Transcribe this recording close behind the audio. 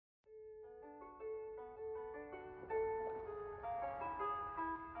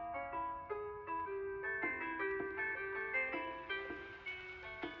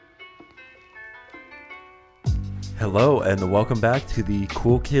Hello, and welcome back to the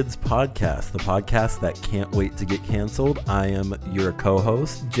Cool Kids Podcast, the podcast that can't wait to get canceled. I am your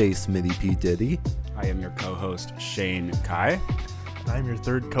co-host, J. Smitty P. Diddy. I am your co-host, Shane Kai. I'm your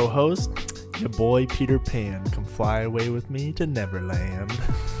third co-host, your boy Peter Pan. Come fly away with me to Neverland.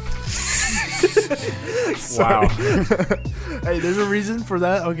 Wow. Hey, there's a reason for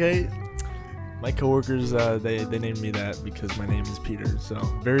that, okay? My coworkers, they named me that because my name is Peter. So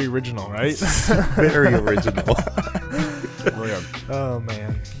very original, right? Very original. Oh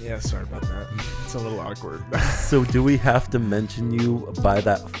man, yeah. Sorry about that. It's a little awkward. So do we have to mention you by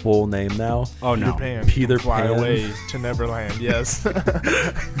that full name now? Oh, no. Peter Pan. Peter fly Pan. away to Neverland. Yes. We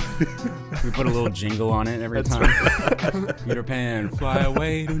put a little jingle on it every That's time. Peter Pan, fly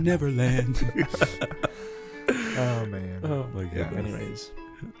away to Neverland. Oh man. Oh my Yeah. goodness. Anyways,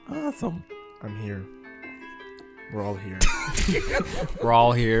 Awesome. I'm here. We're all here. We're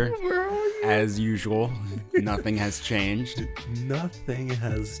all here, as usual. Nothing has changed. Nothing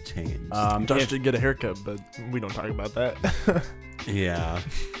has changed. Josh did get a haircut, but we don't talk about that. Yeah.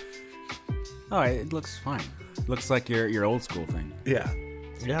 Oh, it looks fine. Looks like your old school thing. Yeah.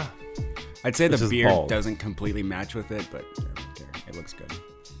 Yeah. I'd say Which the is beard bald. doesn't completely match with it, but I don't care. It looks good.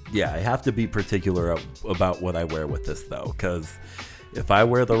 Yeah, I have to be particular about what I wear with this, though, because if I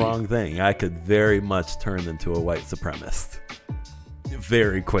wear the wrong thing, I could very much turn into a white supremacist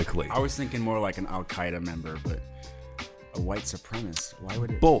very quickly. I was thinking more like an Al Qaeda member, but a white supremacist. Why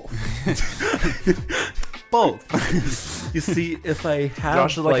would it? Both. Both. You see, if I have,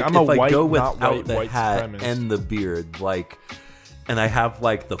 Josh is like, like, I'm a if I white, go not without white, the white hat supremacist. and the beard, like, and I have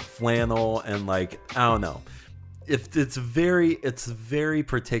like the flannel and like, I don't know. If it's very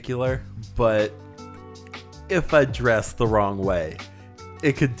particular, but if I dress the wrong way,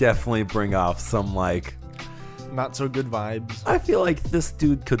 it could definitely bring off some, like, Not so good vibes. I feel like this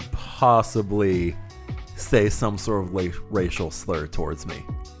dude could possibly say some sort of racial slur towards me.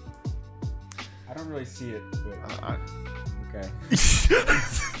 I don't really see it, but okay.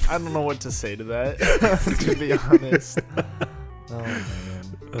 I don't know what to say to that, to be honest. Oh, man.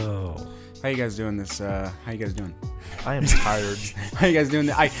 Oh. How you guys doing this? How you guys doing? I am tired. How you guys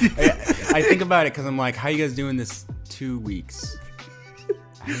doing? I think about it because I'm like, how you guys doing this 2 weeks?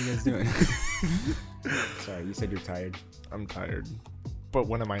 How you guys doing? Sorry, you said you're tired. I'm tired. But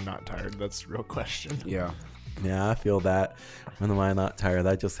when am I not tired? That's the real question. Yeah. Yeah, I feel that. When am I not tired?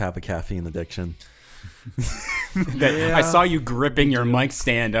 I just have a caffeine addiction. I saw you gripping your mic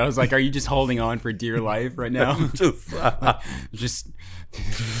stand. I was like, are you just holding on for dear life right now? Just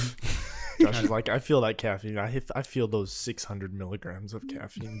Josh is like, I feel that caffeine. I feel those 600 milligrams of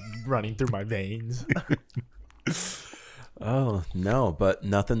caffeine running through my veins. Oh, no, but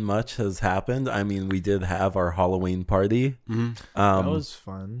nothing much has happened. I mean, we did have our Halloween party. That was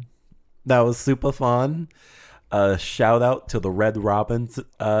fun. That was super fun. Shout out to the Red Robin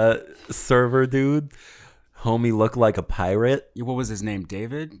server dude. Homie looked like a pirate. what was his name?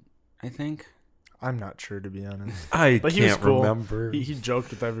 David, I think. I'm not sure, to be honest. I But he was can't cool. remember. He joked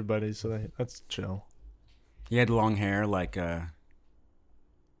with everybody, so that's chill. He had long hair, like was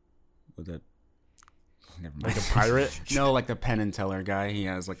it? Never mind. Like a pirate? No, like the Penn and Teller guy. He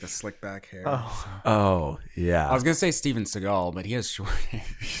has like the slick back hair. Oh, yeah. I was gonna say Steven Seagal, but he has short hair.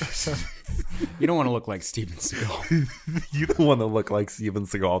 You don't want to look like Steven Seagal. You don't want to look like Steven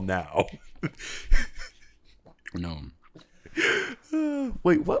Seagal now. No.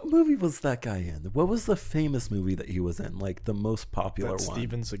 Wait, what movie was that guy in? What was the famous movie that he was in? Like the most popular That one.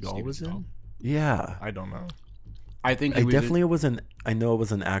 Steven Seagal was in? Yeah. I don't know. I think I he was definitely was in. I know it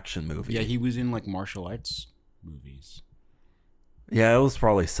was an action movie. Yeah, he was in like martial arts movies. Yeah, it was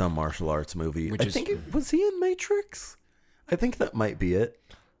probably some martial arts movie. Which I is- think was he in Matrix? I think that might be it.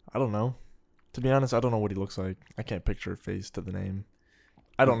 I don't know. To be honest, I don't know what he looks like. I can't picture a face to the name.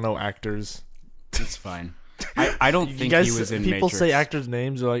 I don't know actors. It's fine. I don't think guys, he was in people Matrix. say actors'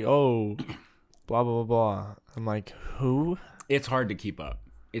 names. They're like, oh, blah, blah, blah, blah. I'm like, who? It's hard to keep up.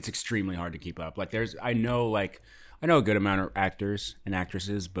 It's extremely hard to keep up. Like I know a good amount of actors and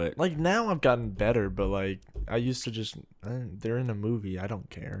actresses, but Like, now I've gotten better, but, like, I used to just, they're in a movie. I don't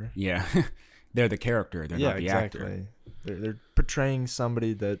care. yeah, they're the character. They're not the actor. They're portraying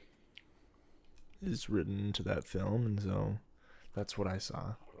somebody that is written into that film, and so that's what I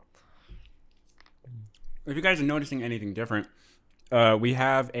saw. If you guys are noticing anything different, we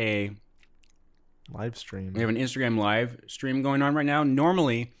have an Live stream. Instagram live stream going on right now.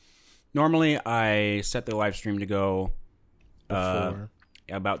 Normally I set the live stream to go Before.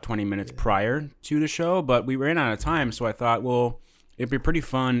 about 20 minutes prior to the show, but we ran out of time, so I thought, well, it'd be pretty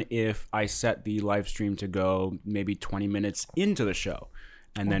fun if I set the live stream to go maybe 20 minutes into the show,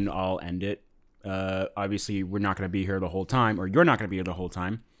 and then I'll end it Obviously, we're not going to be here the whole time, or you're not going to be here the whole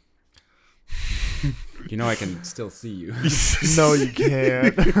time. You know I can still see you. No, you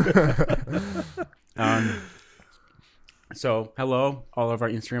can't. So, hello, all of our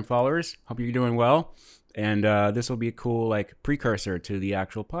Instagram followers. Hope you're doing well. And this will be a cool like precursor to the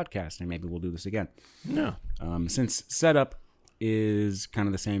actual podcast, and maybe we'll do this again. Yeah. Since setup is kind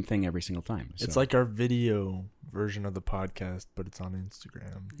of the same thing every single time. So. It's like our video version of the podcast, but it's on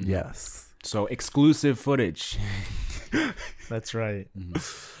Instagram. Yes. So exclusive footage. That's right.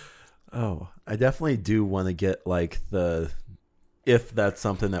 Oh, I definitely do want to get like if that's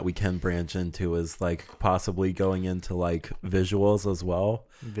something that we can branch into, is like possibly going into like visuals as well.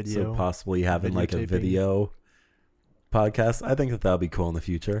 Video. So possibly having like a Videotaping. video podcast. I think that that'll be cool in the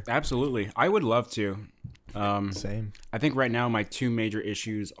future. Absolutely. I would love to. Same. I think right now my two major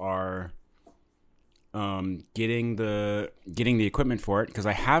issues are getting the equipment for it, because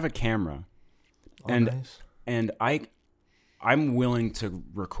I have a camera. Oh, And- nice. And I'm willing to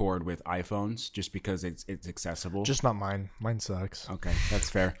record with iPhones just because it's accessible. Just not mine. Mine sucks. Okay, that's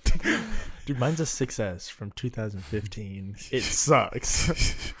fair. Dude, mine's a 6S from 2015. It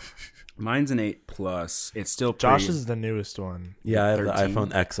sucks. Mine's an 8 Plus. It's still Josh pretty, is the newest one. Yeah, I have 13. the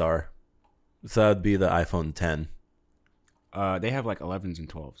iPhone XR. So that'd be the iPhone 10. they have like 11s and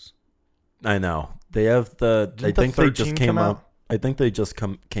 12s. I know. They have the Didn't I think the they just 13 came come out. out? I think they just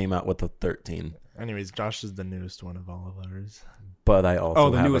came out with the 13. Anyways, Josh is the newest one of all of ours. But I also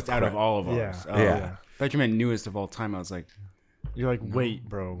The have newest a out of all of ours. Yeah. Oh, Yeah. I thought you meant newest of all time. I was like, You're like, wait,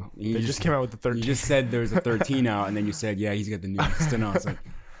 bro. You They just- just came out with the 13. you just said there was a 13 out, and then you said, yeah, he's got the newest. And I was like,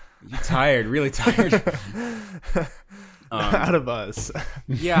 you tired, really tired. out of us.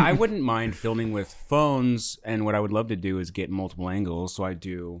 Yeah, I wouldn't mind filming with phones, and what I would love to do is get multiple angles. So I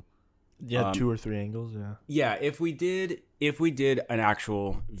do. Yeah, 2 or 3 angles. Yeah. Yeah, if we did an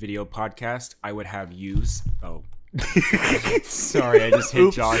actual video podcast, I would have used. Oh, sorry, I just hit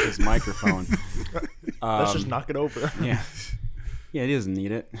Oops. Josh's microphone. Let's just knock it over. Yeah, yeah, he doesn't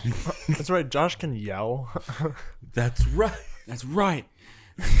need it. That's right. Josh can yell. That's right. That's right.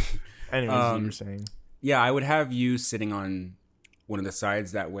 Anyways, you were saying. Yeah, I would have you sitting on one of the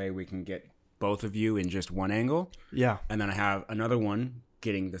sides. That way, we can get both of you in just one angle, Yeah. and then I have another one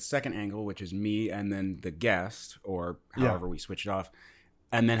getting the second angle, which is me and then the guest, or however we switch it off,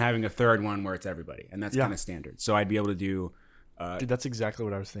 and then having a third one where it's everybody, and that's Yeah. kind of standard. So I'd be able to do. Dude, that's exactly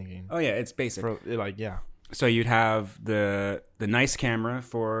what I was thinking. Oh yeah, it's basic. Yeah. So you'd have the nice camera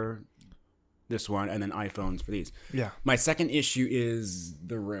for this one, and then iPhones for these. Yeah. My second issue is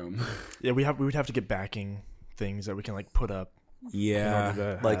the room. Yeah, we would have to get backing things that we can like put up. Yeah. in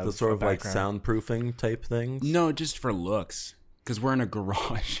order to Like have the sort a of like background. soundproofing type things. No, just for looks, because we're in a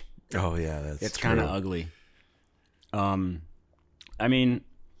garage. Oh yeah, that's It's true. kind of ugly. I mean,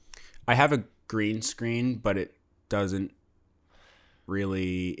 I have a green screen, but it doesn't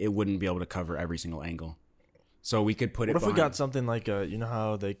really. It wouldn't be able to cover every single angle. So we could put it. What if we behind- got something like you know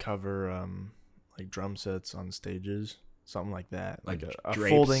how they cover like drum sets on stages, something like that, Like a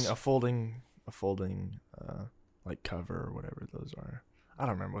drapes? folding like cover or whatever those are. I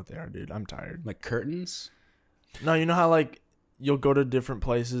don't remember what they are, dude. I'm tired. like curtains? No, you know how like you'll go to different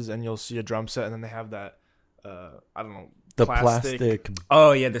places and you'll see a drum set and then they have that I don't know, the plastic.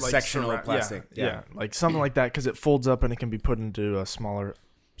 Oh yeah, the like, sectional surra- plastic. Yeah, like something like that, because it folds up and it can be put into a smaller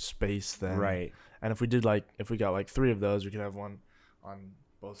space then. Right. And if we got like 3 of those, we could have one on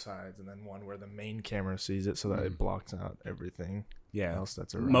both sides and then one where the main camera sees it so that it blocks out everything Yeah. else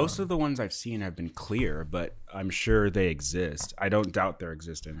that's around. Most of the ones I've seen have been clear, but I'm sure they exist. I don't doubt their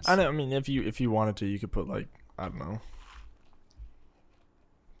existence. I mean, if you wanted to, you could put like, I don't know,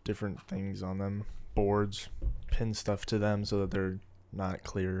 different things on them, boards, pin stuff to them so that they're not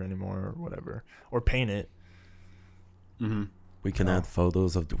clear anymore or whatever, or paint it. Mm-hmm. We can add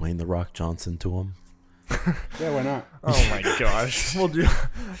photos of Dwayne the Rock Johnson to them. Yeah, why not? Oh my gosh, we'll do.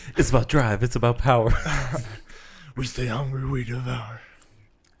 It's about drive. It's about power. We stay hungry, we devour.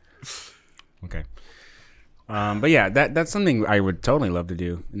 Okay. But yeah, that's something I would totally love to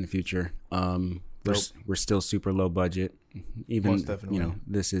do in the future. We're still super low budget. Even, Most definitely. you know,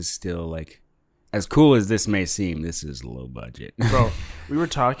 this is still like, as cool as this may seem, this is low budget. Bro, we were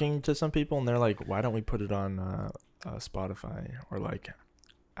talking to some people and they're like, why don't we put it on Spotify or like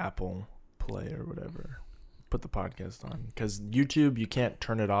Apple Play or whatever? Put the podcast on, because YouTube, you can't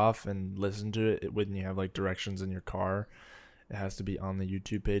turn it off and listen to it when you have like directions in your car. It has to be on the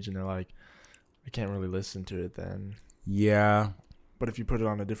YouTube page, and they're like, I can't really listen to it then. Yeah. But if you put it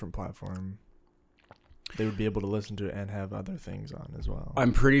on a different platform, they would be able to listen to it and have other things on as well.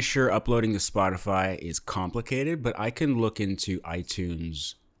 I'm pretty sure uploading to Spotify is complicated, but I can look into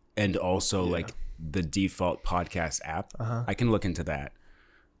iTunes and also like the default podcast app. I can look into that.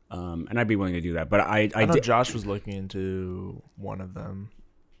 And I'd be willing to do that. But I know did. Josh was looking into one of them.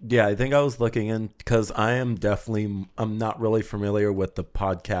 Yeah, I think I was looking in because I'm not really familiar with the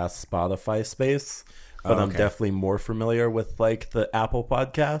podcast Spotify space, but I'm definitely more familiar with like the Apple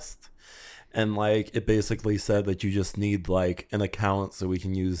podcast. And like it basically said that you just need like an account so we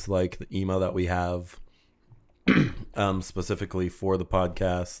can use like the email that we have specifically for the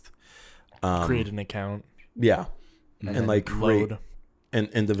podcast. Create an account. Yeah. And like create load an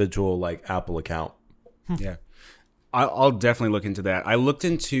individual like Apple account. Yeah. I'll definitely look into that. I looked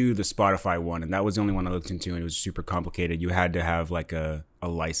into the Spotify one, and that was the only one I looked into, and it was super complicated. You had to have like a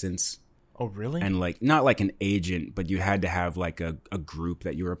license. Oh, really? And like not like an agent, but you had to have like a group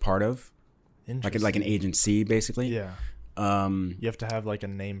that you were a part of. Like an agency, basically. Yeah. You have to have like a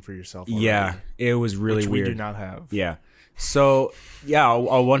name for yourself already, Yeah. It was really which weird. we do not have. Yeah. So yeah,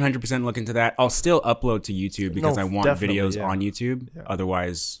 I'll 100% look into that. I'll still upload to YouTube because I want videos on YouTube. Yeah.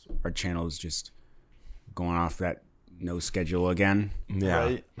 Otherwise, our channel is just going off that no schedule again.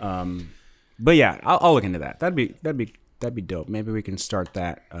 Yeah. Right. But yeah, I'll look into that. That'd be dope. Maybe we can start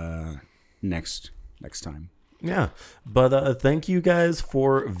that next time. Yeah. But thank you guys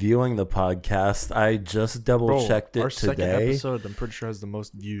for viewing the podcast. I just double checked it our today. Second episode, I'm pretty sure, has the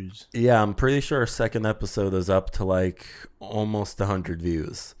most views. Yeah, I'm pretty sure our second episode is up to like almost 100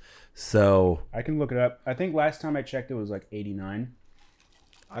 views. So I can look it up. I think last time I checked it was like 89.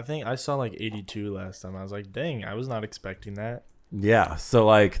 I think I saw like 82 last time. I was like, dang, I was not expecting that. yeah, so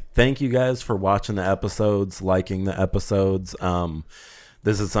like thank you guys for watching the episodes, liking the episodes.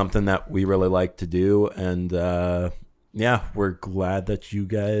 This is something that we really like to do, and yeah, we're glad that you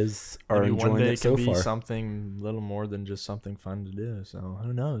guys are Maybe enjoying one day it so can far. be something little more than just something fun to do. So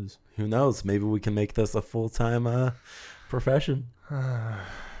who knows? Who knows? Maybe we can make this a full-time profession.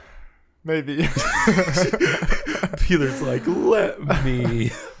 Maybe. Peter's like, let me.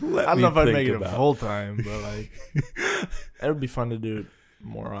 I don't know if I'd make it full time, but like, it would be fun to do it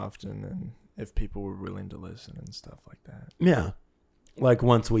more often, and if people were willing to listen and stuff like that. Yeah, like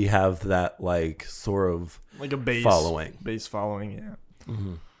once we have that like sort of Like a base following. Yeah.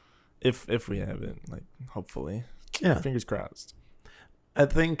 Mm-hmm. If we have it, like hopefully. Yeah, Fingers crossed. I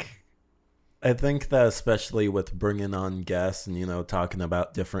think that especially with bringing on guests and talking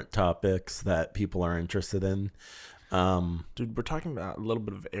about different topics that people are interested in. Dude, we're talking about a little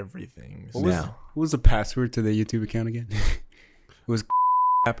bit of everything. So. What was the password to the YouTube account again? It was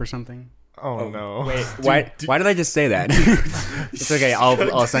app or something. Oh no! Wait, why did I just say that? It's okay.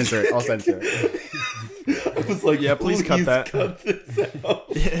 I'll censor it. I was like, yeah, please cut that. Cut this out.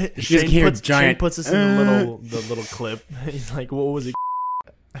 Shane puts us in the little clip. He's like, what was it?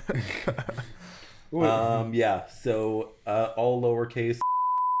 Yeah. So all lowercase.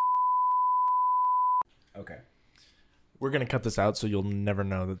 Okay. We're gonna cut this out, so you'll never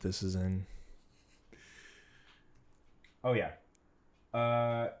know that this is in. Oh yeah.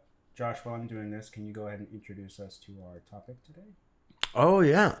 Josh, while I'm doing this, can you go ahead and introduce us to our topic today? Oh,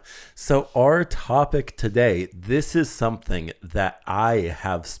 yeah. So our topic today, this is something that I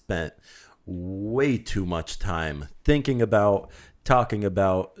have spent way too much time thinking about, talking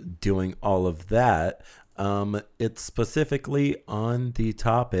about, doing all of that. It's specifically on the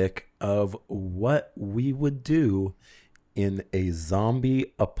topic of what we would do in a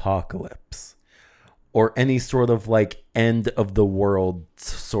zombie apocalypse. Or any sort of like end of the world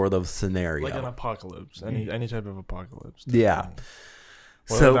sort of scenario. Like an apocalypse. Any type of apocalypse. Yeah.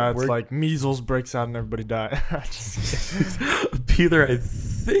 So that's like measles breaks out and everybody dies. Peter, I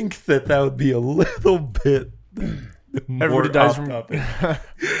think that would be a little bit more everybody dies from topic.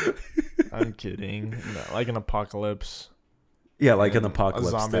 I'm kidding. No, like an apocalypse. Yeah, like an apocalypse.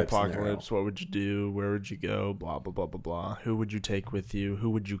 A zombie type apocalypse. scenario. What would you do? Where would you go? Blah blah blah blah blah. Who would you take with you? Who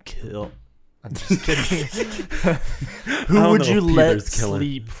would you kill? I'm just kidding. Who would you let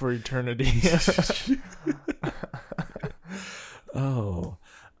sleep for eternity? Oh.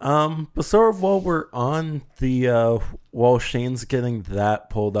 But sort of while we're on the while Shane's getting that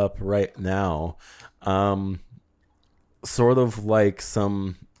pulled up right now, sort of like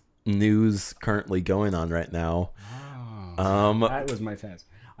some news currently going on right now. That was my fast.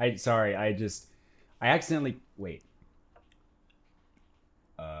 I accidentally wait.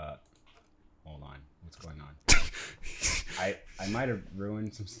 Hold on. What's going on? I might have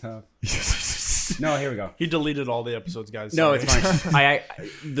ruined some stuff. No, here we go. He deleted all the episodes, guys. No, Sorry. it's fine.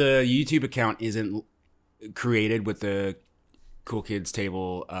 The YouTube account isn't created with the Cool Kids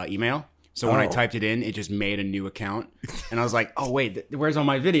Table email. So when I typed it in, it just made a new account. And I was like, oh, wait, where's all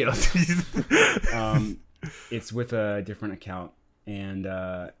my videos? It's with a different account. And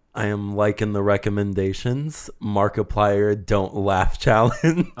I am liking the recommendations. Markiplier Don't Laugh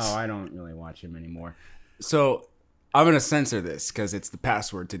Challenge. Oh, I don't really watch him anymore. So I'm going to censor this because it's the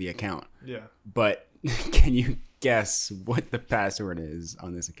password to the account. Yeah. But can you guess what the password is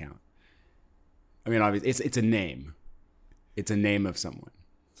on this account? I mean, obviously, it's a name. It's a name of someone.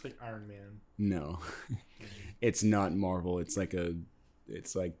 It's like Iron Man. No. It's not Marvel. It's like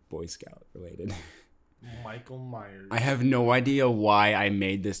Boy Scout related. Michael Myers. I have no idea why I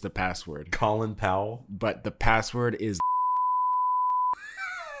made this the password. Colin Powell. But the password is...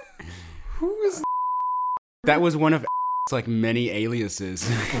 Who is... That was one of like many aliases.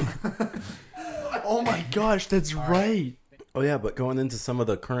 Oh my gosh, that's right. Oh yeah, but going into some of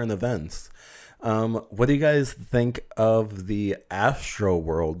the current events, what do you guys think of the Astro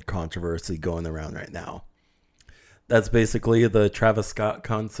World controversy going around right now? That's basically the Travis Scott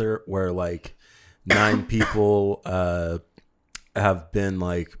concert where like 9 people have been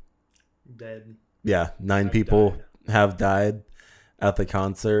like dead. Yeah, 9 people have died at the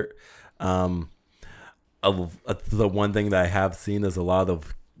concert. The one thing that I have seen is a lot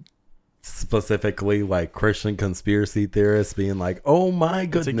of specifically like Christian conspiracy theorists being like, "Oh my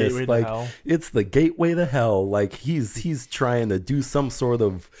goodness, like it's the gateway to hell." Like he's trying to do some sort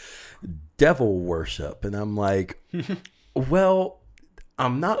of devil worship, and I'm like, well,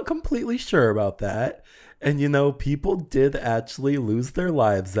 I'm not completely sure about that. And you know, people did actually lose their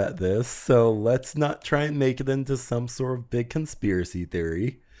lives at this, so let's not try and make it into some sort of big conspiracy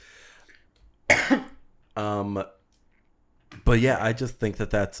theory. But yeah, I just think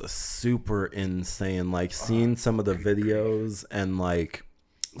that that's super insane. Like seeing some of the videos and like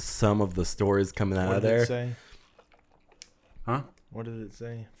some of the stories coming out of there. What did it say? Huh? What did it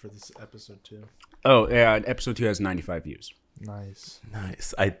say for this episode 2? Oh yeah, episode 2 has 95 views. Nice.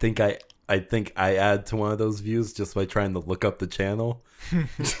 I think I add to one of those views just by trying to look up the channel.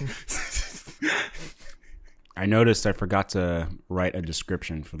 I noticed I forgot to write a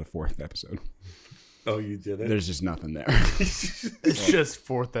description for the 4th episode. Oh, you did it? There's just nothing there. It's just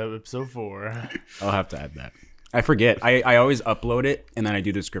 4th episode 4. I'll have to add that. I forget. I always upload it and then I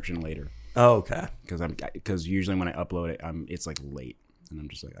do the description later. Oh, okay. Because usually when I upload it, it's like late and I'm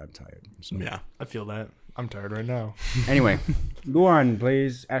just like I'm tired. So. Yeah, I feel that. I'm tired right now. Anyway, go on,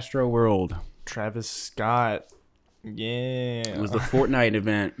 please. Astro World. Travis Scott. Yeah. It was the Fortnite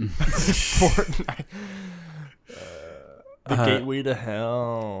event. Fortnite. The gateway to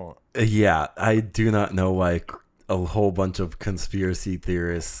hell. Yeah, I do not know why a whole bunch of conspiracy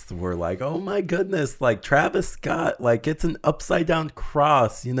theorists were like, oh my goodness, like Travis Scott, like it's an upside down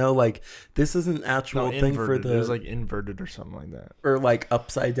cross, you know, like this is an actual thing for the... It was like inverted or something like that. Or like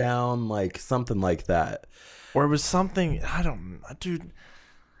upside down, like something like that. Or it was something, I don't know, dude.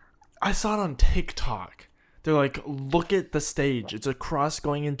 I saw it on TikTok. They're like, look at the stage. It's a cross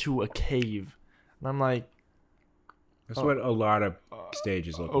going into a cave. And I'm like, that's what a lot of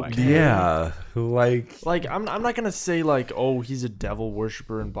stages look like. Yeah, like I'm not gonna say like, oh, he's a devil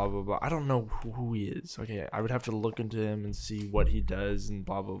worshiper and blah blah blah. I don't know who he is. Okay, I would have to look into him and see what he does and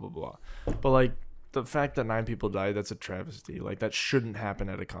blah blah blah blah. But like the fact that 9 people died, that's a travesty. Like that shouldn't happen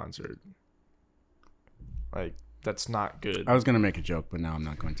at a concert. Like that's not good. I was gonna make a joke, but now I'm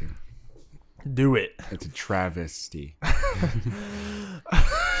not going to. Do it. It's a travesty.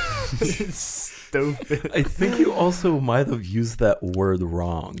 Stupid. I think you also might have used that word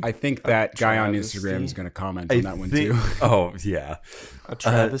wrong. I think that guy on Instagram is going to comment on that one too. Oh yeah, a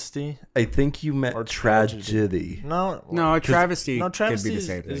travesty. I think you meant tragedy. No, a travesty. No, travesty could be the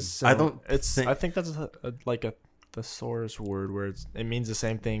same thing. I don't. I think that's like a thesaurus word where it means the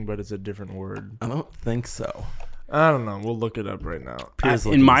same thing, but it's a different word. I don't think so. I don't know. We'll look it up right now.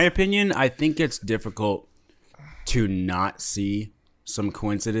 In my opinion, I think it's difficult to not see some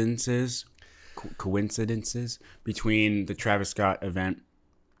coincidences between the Travis Scott event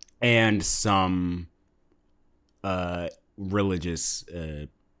and some religious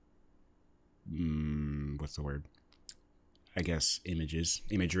what's the word? I guess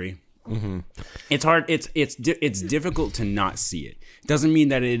imagery. Mm-hmm. It's hard. It's difficult to not see it. Doesn't mean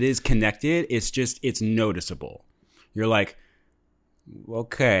that it is connected. It's noticeable. You're like,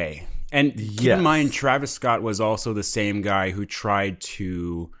 okay. And keep in mind, Travis Scott was also the same guy who tried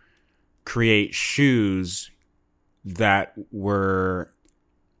to create shoes that were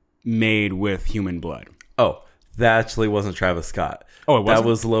made with human blood. Oh, that actually wasn't Travis Scott. Oh, it wasn't? That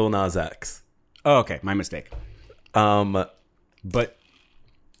was Lil Nas X. Oh, okay. My mistake. But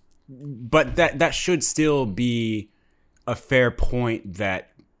that should still be a fair point that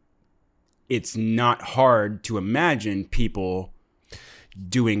it's not hard to imagine people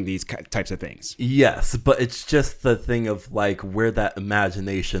doing these types of things. Yes, but it's just the thing of like where that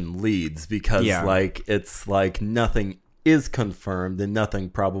imagination leads, because like it's like nothing is confirmed and nothing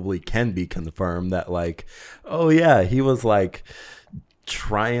probably can be confirmed that like, oh yeah, he was like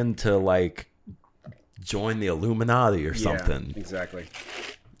trying to like join the Illuminati or something. Exactly.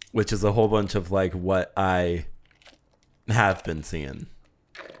 Which is a whole bunch of like what I have been seeing.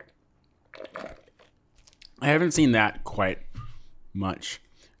 I haven't seen that quite much.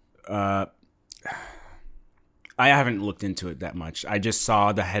 I haven't looked into it that much. I just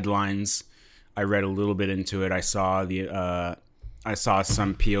saw the headlines. I read a little bit into it. I saw some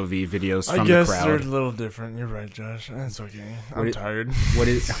POV videos from the crowd. I guess they're a little different. You're right, Josh. That's okay. I'm tired.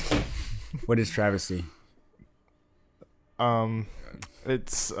 What is travesty?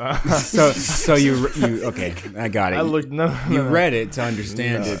 It's so you okay? I got it. You read it to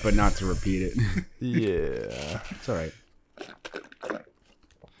understand it, but not to repeat it. Yeah, it's all right.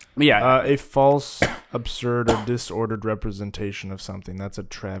 Yeah, a false, absurd, or disordered representation of something. That's a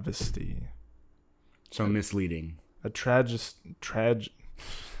travesty. So misleading. A tragedy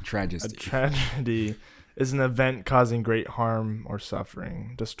is an event causing great harm or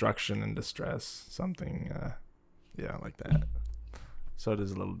suffering, destruction and distress. Something, like that. So it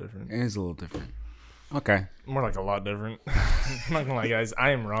is a little different. It is a little different. Okay. More like a lot different. I'm not gonna lie, guys. I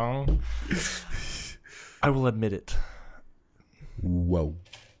am wrong. I will admit it. Whoa.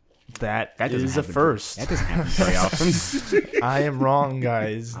 That is a first. That doesn't happen very often. I am wrong,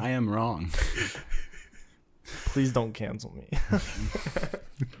 guys. I am wrong. Please don't cancel me.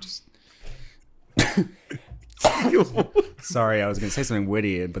 Sorry, I was going to say something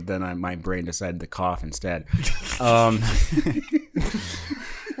witty, but then my brain decided to cough instead.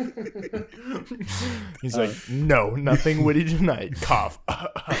 He's like, no, nothing witty tonight. Cough.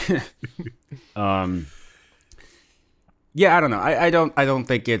 Yeah, I don't know. I don't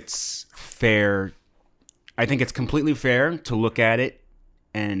think it's fair. I think it's completely fair to look at it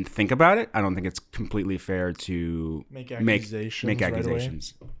and think about it. I don't think it's completely fair to make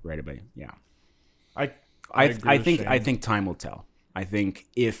accusations right away. Yeah. I think time will tell. I think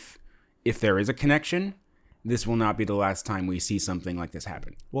if there is a connection, this will not be the last time we see something like this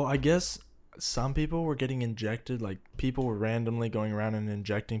happen. Well, I guess some people were getting injected. Like, people were randomly going around and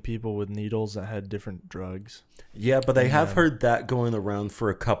injecting people with needles that had different drugs. Yeah, but I have heard that going around for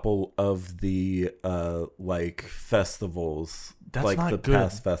a couple of the like festivals. That's like not the good.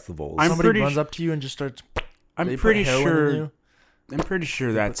 Past festivals. Somebody runs up to you and just starts. I'm pretty sure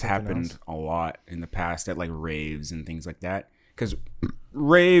that's happened a lot in the past at like raves and things like that. Because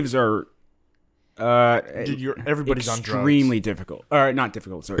raves are everybody's on drugs. Extremely difficult. Or not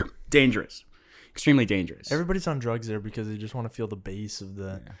difficult, sorry. Dangerous. Extremely dangerous. Everybody's on drugs there because they just want to feel the bass of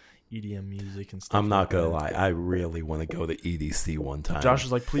the EDM music and stuff. I'm not going to lie. I really want to go to EDC one time. Josh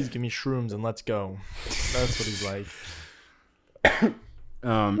is like, please give me shrooms and let's go. That's what he's like.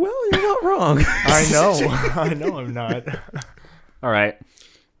 Well, you're not wrong. I know I'm not. All right.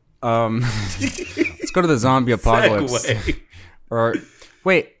 Let's go to the zombie apocalypse. Or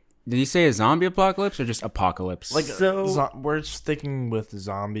wait, did you say a zombie apocalypse or just apocalypse? Like, we're sticking with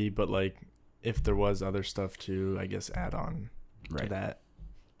zombie, but like if there was other stuff too, I guess add on to that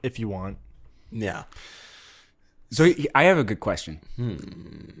if you want. Yeah. So I have a good question.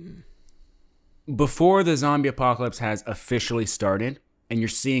 Before the zombie apocalypse has officially started, and you're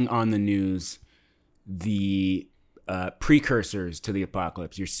seeing on the news the precursors to the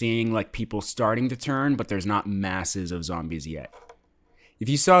apocalypse, you're seeing like people starting to turn, but there's not masses of zombies yet. If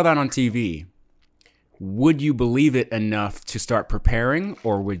you saw that on TV, would you believe it enough to start preparing,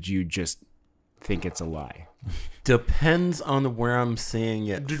 or would you just think it's a lie? Depends on where I'm seeing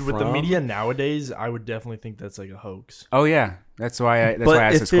it. Dude, with the media nowadays, I would definitely think that's like a hoax. Oh yeah, that's why I asked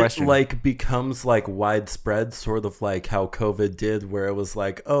this question. But if it like becomes like widespread, sort of like how COVID did, where it was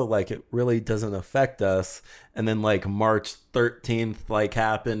like, oh, like it really doesn't affect us, and then like March 13th like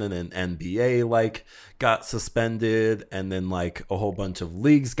happened, and then NBA like got suspended, and then like a whole bunch of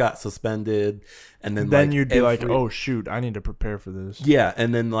leagues got suspended, and then like, you'd be like, oh shoot, I need to prepare for this. Yeah,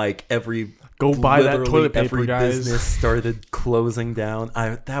 and then like go buy that toilet paper, guys. Business started closing down.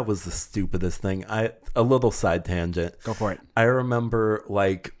 That was the stupidest thing. A little side tangent. Go for it. I remember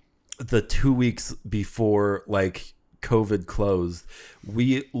like the 2 weeks before like COVID closed,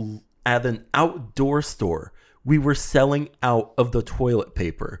 we at an outdoor store, we were selling out of the toilet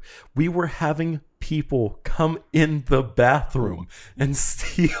paper. We were having people come in the bathroom and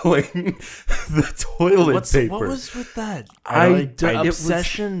stealing the toilet paper. What was with that?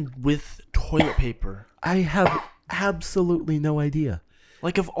 Obsession with toilet paper. I have absolutely no idea.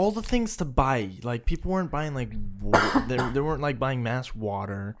 Like, of all the things to buy, like, people weren't buying, like, they weren't, like, buying mass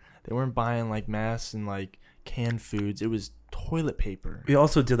water. They weren't buying, like, mass and, like, canned foods. It was toilet paper. We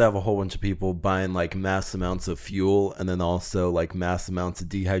also did have a whole bunch of people buying, like, mass amounts of fuel and then also, like, mass amounts of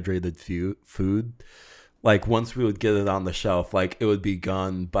dehydrated food. Like, once we would get it on the shelf, like, it would be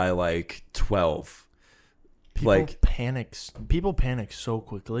gone by, like, 12. People panic so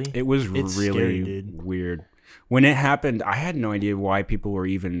quickly. It was really weird. When it happened, I had no idea why people were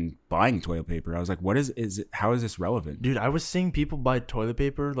even buying toilet paper. I was like, how is this relevant? Dude, I was seeing people buy toilet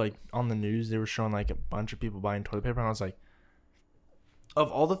paper, like, on the news. They were showing, like, a bunch of people buying toilet paper, and I was like,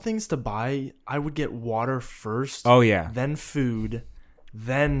 of all the things to buy, I would get water first. Oh, yeah. Then food,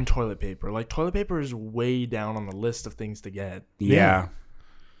 then toilet paper. Like, toilet paper is way down on the list of things to get. Yeah.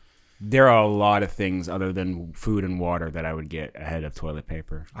 There are a lot of things other than food and water that I would get ahead of toilet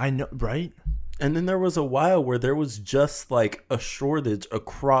paper. I know, right? And then there was a while where there was just, like, a shortage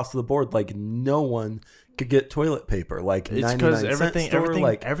across the board. Like, no one could get toilet paper. Like, it's because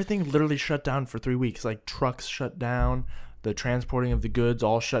everything literally shut down for 3 weeks. Like, trucks shut down. The transporting of the goods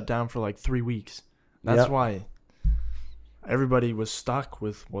all shut down for, like, 3 weeks. That's why everybody was stuck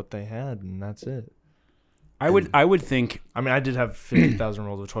with what they had, and that's it. I would think. I mean, I did have 50,000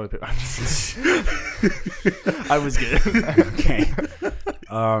 rolls of toilet paper. I was good. Okay.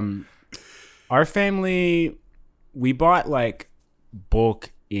 Our family, we bought, like,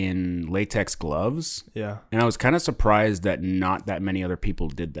 bulk in latex gloves. Yeah. And I was kind of surprised that not that many other people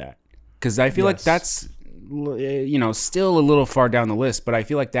did that. Because I feel like that's, still a little far down the list, but I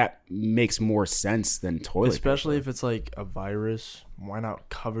feel like that makes more sense than toilet Especially paper. If it's, like, a virus. Why not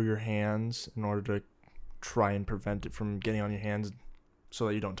cover your hands in order to try and prevent it from getting on your hands so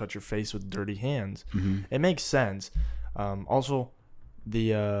that you don't touch your face with dirty hands? Mm-hmm. It makes sense. Also,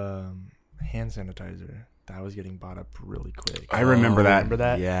 the hand sanitizer that was getting bought up really quick. I remember that. Remember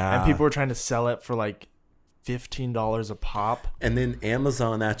that? Yeah. And people were trying to sell it for like $15 a pop. And then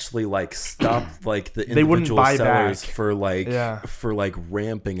Amazon actually like stopped like the they wouldn't individual buy sellers back. for like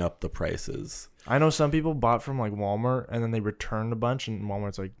ramping up the prices. I know some people bought from like Walmart and then they returned a bunch and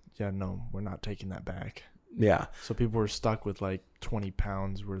Walmart's like, yeah, no, we're not taking that back. Yeah. So people were stuck with like 20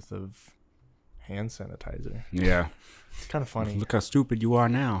 pounds worth of hand sanitizer. Yeah. It's kind of funny. Look how stupid you are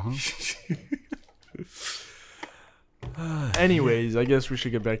now, huh? Anyways, I guess we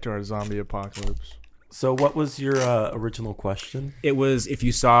should get back to our zombie apocalypse. So what was your original question? It was, if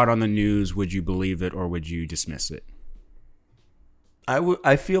you saw it on the news, would you believe it or would you dismiss it?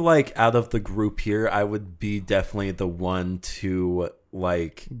 I feel like out of the group here, I would be definitely the one to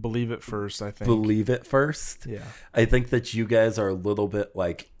like believe it first. I think believe it first. Yeah. I think that you guys are a little bit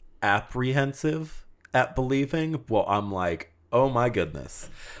like apprehensive at believing. Well, I'm like, oh my goodness,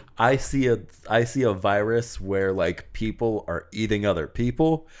 I see a virus where like people are eating other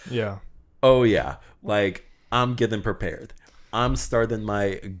people. Yeah. Oh yeah, like I'm getting prepared. I'm starting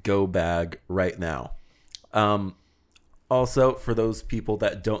my go bag right now. Also, for those people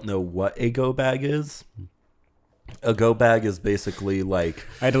that don't know what a go bag is, a go bag is basically like...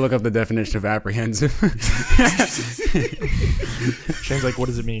 I had to look up the definition of apprehensive. Shane's like, what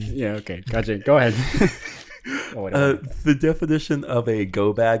does it mean? Yeah, okay. Gotcha. Go ahead. The definition of a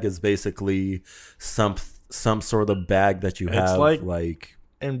go bag is basically some sort of bag that you have. It's like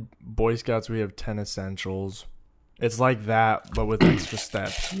in Boy Scouts, we have 10 essentials. It's like that, but with extra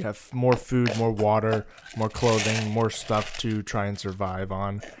steps. You have more food, more water, more clothing, more stuff to try and survive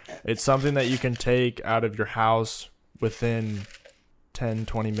on. It's something that you can take out of your house within 10,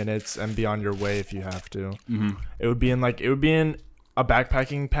 20 minutes and be on your way if you have to. Mm-hmm. It would be in a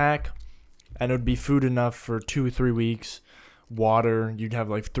backpacking pack, and it would be food enough for 2 or 3 weeks. Water, you'd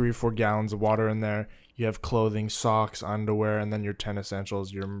have like 3 or 4 gallons of water in there. You have clothing, socks, underwear, and then your 10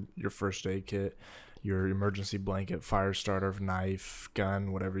 essentials, your first aid kit, your emergency blanket, fire starter, knife,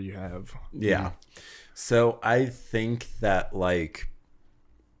 gun, whatever you have. Yeah. So I think that like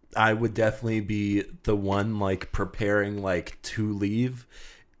I would definitely be the one like preparing like to leave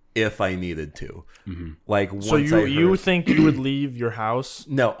if I needed to. Mm-hmm. Like once you think you would leave your house?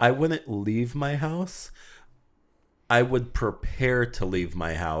 No, I wouldn't leave my house. I would prepare to leave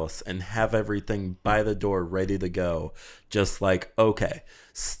my house and have everything by the door ready to go. Just like, okay,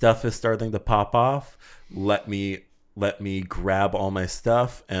 stuff is starting to pop off. Let me grab all my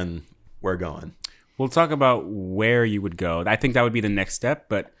stuff and we're going. We'll talk about where you would go. I think that would be the next step,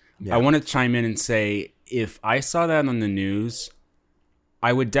 but yeah. I want to chime in and say if I saw that on the news,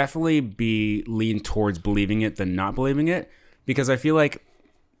 I would definitely lean towards believing it than not believing it, because I feel like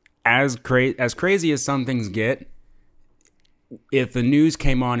as crazy as some things get, if the news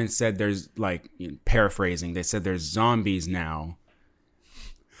came on and said there's like, paraphrasing, they said there's zombies now,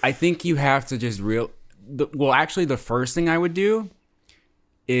 I think you have to just actually, the first thing I would do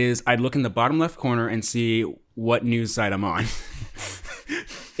is I'd look in the bottom left corner and see what news site I'm on.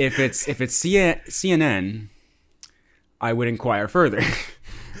 If it's CNN, I would inquire further.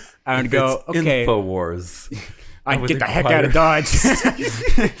 I would go, okay, InfoWars. I'd get the heck out of Dodge.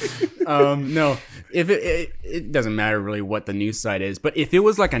 No, if it doesn't matter really what the news site is, but if it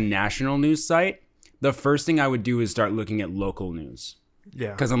was like a national news site, the first thing I would do is start looking at local news.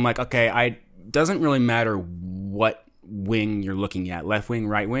 Yeah, because I'm like, okay, doesn't really matter what wing you're looking at, left wing,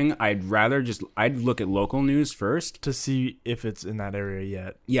 right wing. I'd look at local news first to see if it's in that area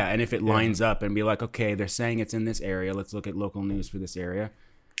yet. Yeah, and if it lines up and be like, okay, they're saying it's in this area. Let's look at local news for this area.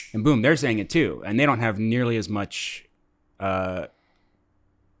 And boom, they're saying it too. And they don't have nearly as much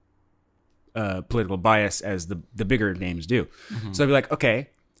political bias as the bigger names do. Mm-hmm. So I'd be like, okay,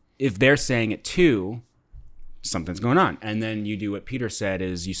 if they're saying it too, something's going on. And then you do what Peter said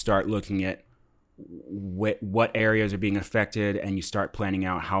is you start looking at what areas are being affected, and you start planning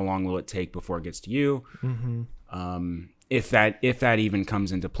out how long will it take before it gets to you. Mm-hmm. If that even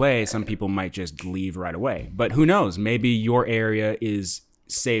comes into play, some people might just leave right away. But who knows? Maybe your area is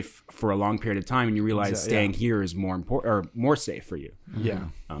safe for a long period of time, and you realize staying here is more important or more safe for you. Yeah,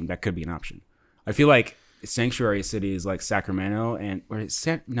 that could be an option. I feel like sanctuary cities like Sacramento and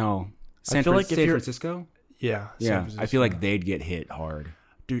San Francisco. Yeah, I feel like they'd get hit hard.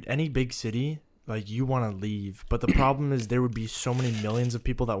 Dude, any big city, like, you want to leave, but the problem is there would be so many millions of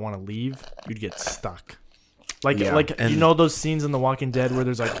people that want to leave, you'd get stuck. You know those scenes in The Walking Dead where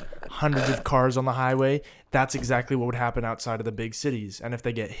there's like hundreds of cars on the highway? That's exactly what would happen outside of the big cities. And if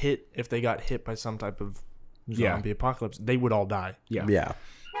they got hit by some type of zombie apocalypse, they would all die. Yeah.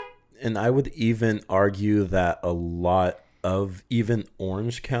 And I would even argue that a lot of even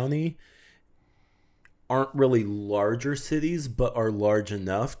Orange County aren't really larger cities, but are large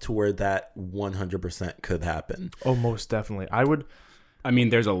enough to where that 100% could happen. Oh, most definitely.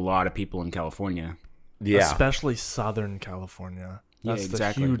 There's a lot of people in California. Yeah. Especially Southern California. That's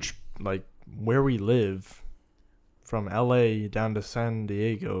exactly. The huge, like, where we live, from LA down to San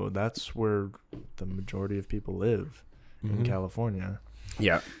Diego, that's where the majority of people live in California.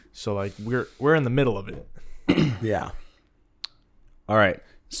 Yeah. So, like, we're in the middle of it. Yeah. All right.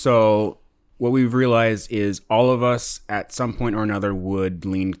 So what we've realized is all of us at some point or another would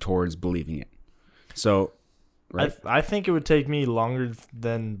lean towards believing it. So, right? I think it would take me longer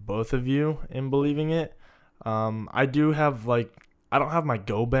than both of you in believing it. I do have, like, I don't have my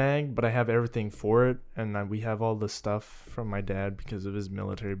go bag, but I have everything for it. And we have all the stuff from my dad because of his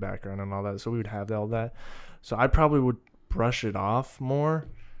military background and all that. So we would have all that. So I probably would brush it off more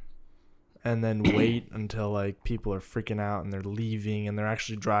and then wait until, like, people are freaking out and they're leaving and they're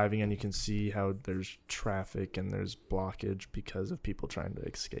actually driving and you can see how there's traffic and there's blockage because of people trying to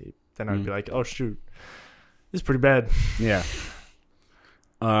escape. Then I'd be like, oh, shoot, this is pretty bad. Yeah.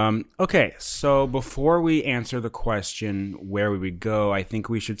 Okay, so before we answer the question where we would go, I think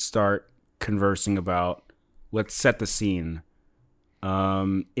we should start conversing about, let's set the scene.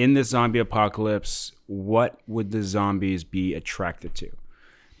 In this zombie apocalypse, what would the zombies be attracted to?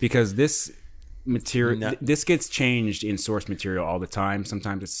 Because this material, this gets changed in source material all the time.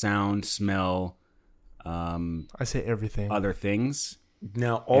 Sometimes it's sound, smell. I say everything. Other things.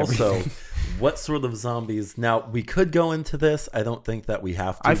 Now, also, what sort of zombies? Now, we could go into this. I don't think that we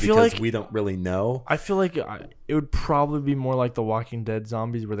have to because we don't really know. I feel like it would probably be more like the Walking Dead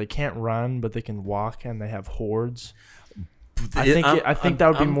zombies where they can't run, but they can walk and they have hordes. I think that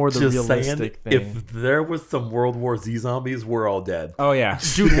would be more the realistic thing. If there was some World War Z zombies, we're all dead. Oh, yeah.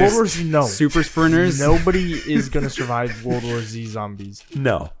 Dude, World War Z, no. Super sprinters? Nobody is going to survive World War Z zombies.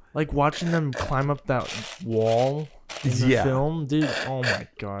 No. Like, watching them climb up that wall in the film, dude, oh my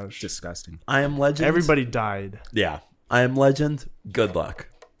gosh. Disgusting. I Am Legend. Everybody died. Yeah. I Am Legend. Good luck.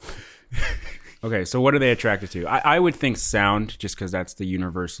 Okay, so what are they attracted to? I would think sound, just because that's the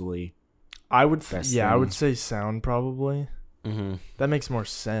universally I would best I thing. would say sound probably. Mm-hmm. That makes more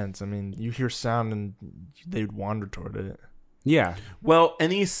sense. I mean, you hear sound and they'd wander toward it. Yeah. Well,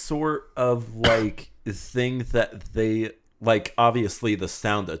 any sort of, like, thing that they, like, obviously the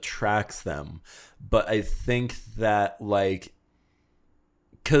sound attracts them, but I think that, like,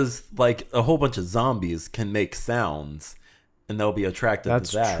 because, like, a whole bunch of zombies can make sounds and they'll be attracted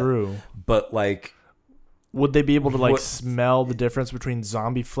to that. That's true. But, like, would they be able to, like, smell the difference between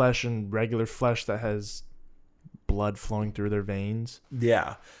zombie flesh and regular flesh that has blood flowing through their veins?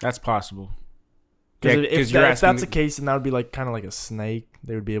 Yeah. That's possible. Because if that's the case, then that would be, like, kind of like a snake.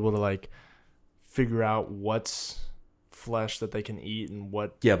 They would be able to, like, figure out what's flesh that they can eat and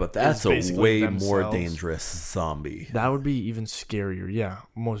what. Yeah, but that's a way more themselves. dangerous zombie. That would be even scarier. Yeah,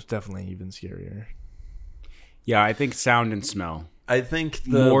 most definitely even scarier. Yeah, I think sound and smell. I think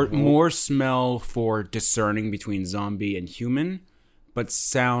more smell for discerning between zombie and human, but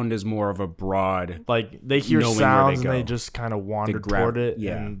sound is more of a broad. Like they hear sounds and they just kind of wander toward it,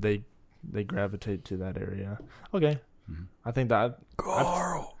 and they gravitate to that area. Okay, I think that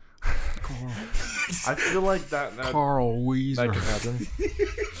Carl. I feel like that Carl Weezer. That could happen.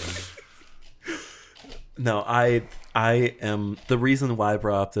 No, I am the reason why I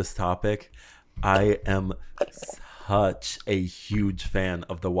brought up this topic. I am such a huge fan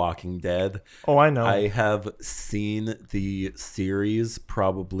of The Walking Dead. Oh, I know. I have seen the series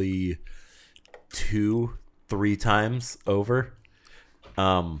probably 2-3 times over.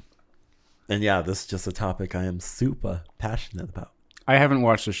 And yeah, this is just a topic I am super passionate about. I haven't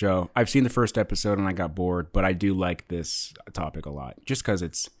watched the show. I've seen the first episode and I got bored, but I do like this topic a lot, just because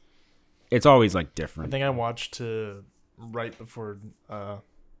it's always like different. I think I watched right before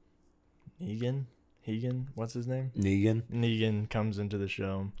Negan, what's his name? Negan comes into the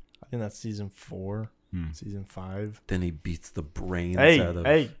show. I think that's season 4, season 5. Then he beats the brains out of.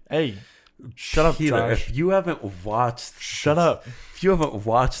 Hey! Shut up, Josh. If you haven't watched, shut up. If you haven't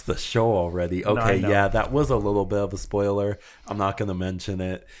watched the show already, okay, yeah, that was a little bit of a spoiler. I'm not going to mention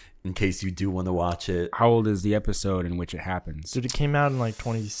it in case you do want to watch it. How old is the episode in which it happens? Dude, it came out in like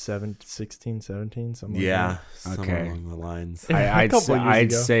 2016, 17, something like that. Somewhere along the lines.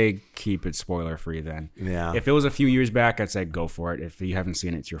 I'd say keep it spoiler free then. Yeah. If it was a few years back, I'd say go for it. If you haven't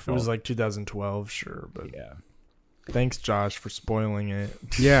seen it, it's your fault. It was like 2012, sure, but yeah. Thanks, Josh, for spoiling it.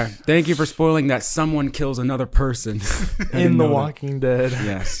 Yeah, thank you for spoiling that someone kills another person in The Walking Dead.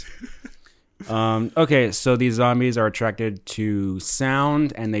 Yes. Okay, so these zombies are attracted to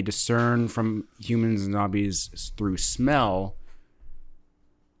sound, and they discern from humans and zombies through smell.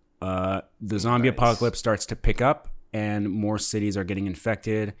 The zombie apocalypse starts to pick up, and more cities are getting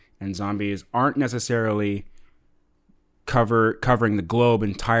infected, and zombies aren't necessarily covering the globe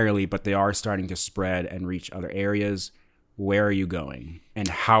entirely, but they are starting to spread and reach other areas. Where are you going, and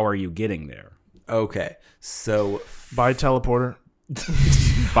how are you getting there? Okay, so by teleporter.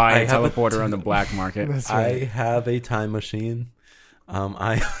 Buy a teleporter on the black market. That's right. I have a time machine. No.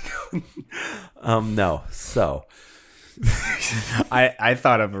 So I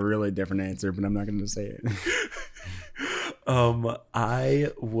thought of a really different answer, but I'm not going to say it.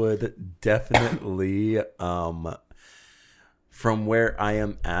 I would definitely from where I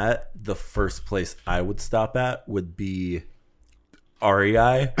am at, the first place I would stop at would be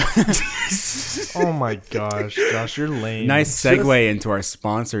REI. Oh my gosh, Josh, you're lame. Nice segue into our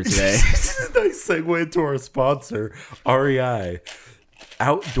sponsor today. Nice segue into our sponsor, REI.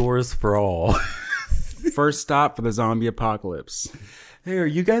 Outdoors for all. First stop for the zombie apocalypse. Hey, are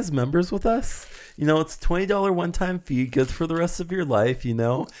you guys members with us? You know, it's $20 one-time fee, good for the rest of your life, you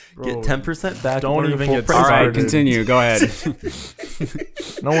know? Bro, get 10% back. Don't even get started. All right, continue. Go ahead.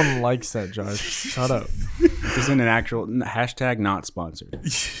 No one likes that, Josh. Shut up. This isn't an actual hashtag not sponsored.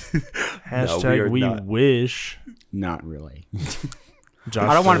 Hashtag we wish. Not really. Josh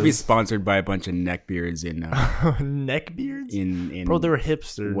I don't want to be sponsored by a bunch of neckbeards in neckbeards? In bro, they're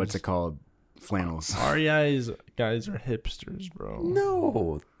hipsters. What's it called? Flannels. REI's guys are hipsters, bro.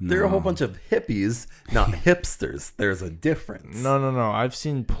 No, they're a whole bunch of hippies, not hipsters. There's a difference. No. I've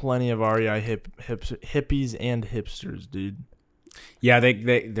seen plenty of REI hippies and hipsters, dude. Yeah,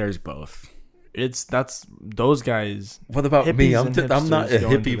 there's both. That's those guys. What about me? I'm not a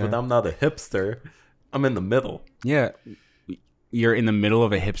going hippie, but I'm not a hipster. I'm in the middle. Yeah. You're in the middle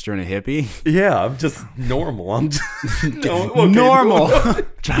of a hipster and a hippie? Yeah, I'm just normal. I'm just normal.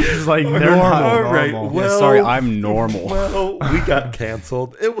 Josh is like, they're not all normal. right. Well, yeah, sorry, I'm normal. Well, we got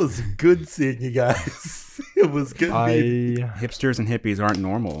canceled. It was good seeing you guys. It was good. Hipsters and hippies aren't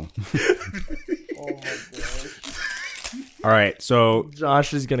normal. Oh my gosh. All right, so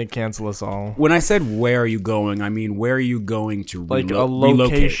Josh is gonna cancel us all. When I said where are you going, I mean where are you going to like a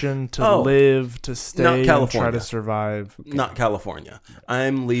location to live, to stay, and try to survive. Okay. Not California.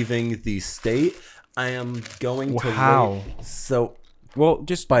 I'm leaving the state. I am going to how?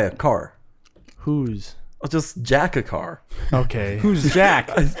 Just buy a car. Whose? I'll just jack a car. Okay. Who's Jack?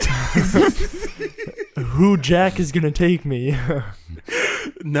 Who Jack is gonna take me?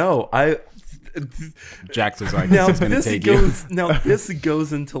 No, Jack says like this is gonna take you. Now this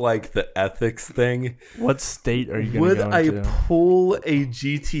goes into like the ethics thing. What state are you gonna go to? Would I pull a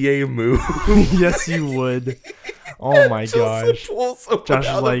GTA move? Yes, you would. Oh my gosh. Josh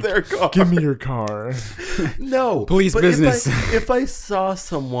is like, give me your car. No. Police business. If I saw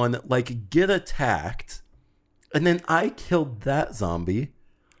someone like get attacked and then I killed that zombie,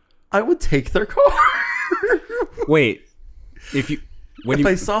 I would take their car. Wait, if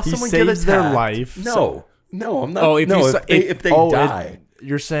I saw someone get attacked, their life. No, I'm not. Oh, if they die.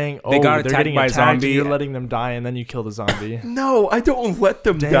 You're saying, they got they're attacked getting by a attacked, zombie. you're letting them die, and then you kill the zombie. No, I don't let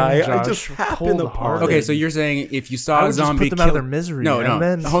them Dang, die. Josh, I just happen cold-hearted. upon Okay, it. so you're saying if you I saw a would just zombie put them out of their misery. No, and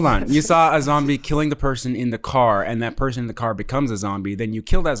then... hold on. You saw a zombie killing the person in the car, and that person in the car becomes a zombie. Then you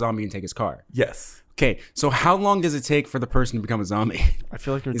kill that zombie and take his car. Yes. Okay, so how long does it take for the person to become a zombie? I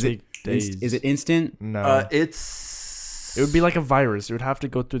feel like it would take days. Is it instant? No. It would be like a virus. It would have to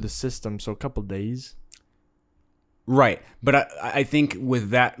go through the system, so a couple days. Right, but I think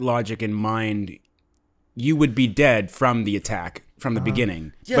with that logic in mind, you would be dead from the attack from the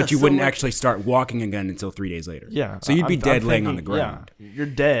beginning, yeah, but you so wouldn't like- actually start walking again until 3 days later. Yeah. So you'd be I'm dead laying thinking, on the ground. Yeah, you're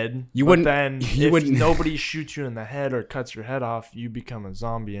dead. You but wouldn't- Then you if wouldn't- nobody shoots you in the head or cuts your head off, you become a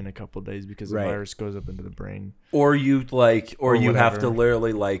zombie in a couple days because the Right. virus goes up into the brain. Or you or you have to whatever.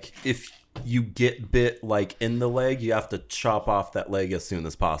 literally like if you get bit like in the leg, you have to chop off that leg as soon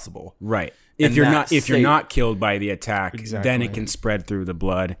as possible. Right. And If that's you're safe. not killed by the attack, then Exactly. it can spread through the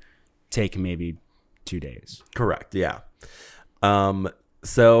blood, take maybe 2 days. Correct. Yeah.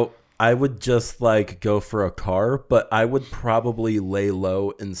 So I would just like go for a car, but I would probably lay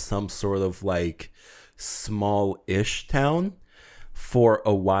low in some sort of like small-ish town for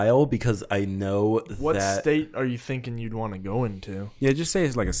a while because I know What that state are you thinking you'd want to go into? Yeah, just say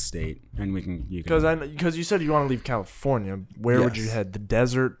it's like a state, and you can. Because you said you want to leave California. Where would you Yes. head? The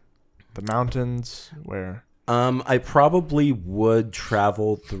desert, the mountains, where? I probably would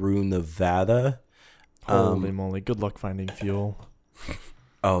travel through Nevada. Holy moly! Good luck finding fuel.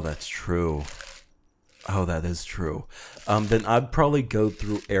 Oh, that's true. Oh, that is true. Then I'd probably go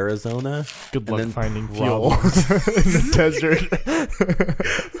through Arizona. Good and luck then finding fuel in the desert.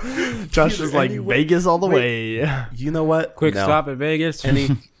 Josh is like Anyway- Vegas all the wait. way. You know what? Quick No. stop at Vegas.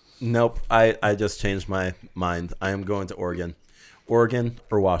 Nope. I just changed my mind. I am going to Oregon. Oregon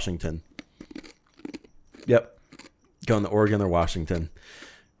or Washington. Yep. Going to Oregon or Washington.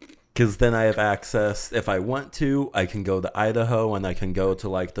 Because then I have access. If I want to, I can go to Idaho and I can go to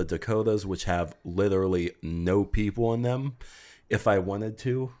like the Dakotas, which have literally no people in them. If I wanted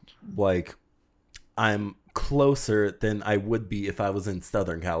to, like, I'm closer than I would be if I was in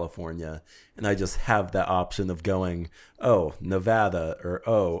Southern California. And I just have that option of going, oh, Nevada or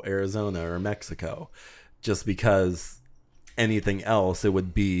oh, Arizona or Mexico. Just because anything else, it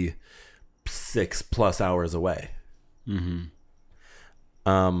would be 6+ hours away. Mm-hmm.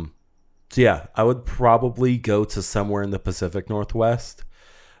 So yeah, I would probably go to somewhere in the Pacific Northwest,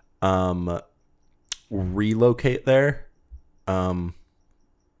 relocate there, and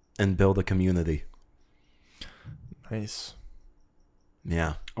build a community. Nice.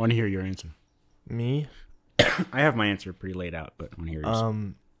 Yeah. I want to hear your answer. Me? I have my answer pretty laid out, but I want to hear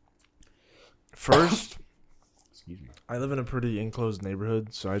yours. First, Excuse me. I live in a pretty enclosed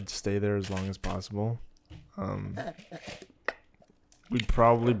neighborhood, so I'd stay there as long as possible. We'd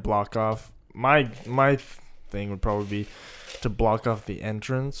probably block off my thing would probably be to block off the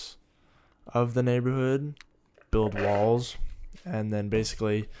entrance of the neighborhood, build walls, and then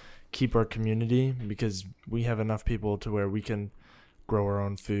basically keep our community because we have enough people to where we can grow our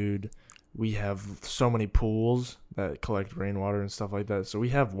own food. We have so many pools that collect rainwater and stuff like that. So we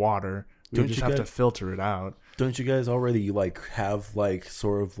have water. We Don't just you have to guys- filter it out. Don't you guys already like have like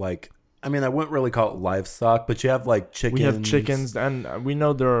sort of like, I mean, I wouldn't really call it livestock, but you have like chickens. We have chickens, and we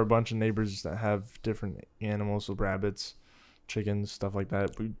know there are a bunch of neighbors that have different animals, so rabbits, chickens, stuff like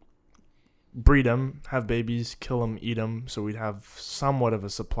that. We breed them, have babies, kill them, eat them, so we'd have somewhat of a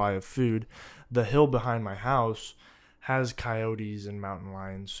supply of food. The hill behind my house has coyotes and mountain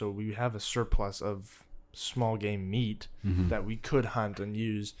lions, so we have a surplus of small game meat that we could hunt and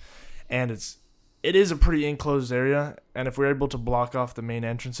use. And it is a pretty enclosed area, and if we're able to block off the main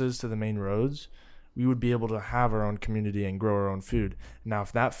entrances to the main roads, we would be able to have our own community and grow our own food. Now,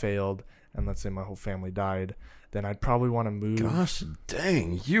 if that failed, and let's say my whole family died, then I'd probably want to move. Gosh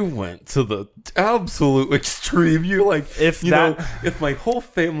dang, you went to the absolute extreme. You're like, If you that- know, if my whole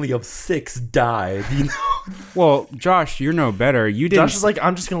family of 6 died, you know. Well, Josh, you're no better. You didn't. Josh is like,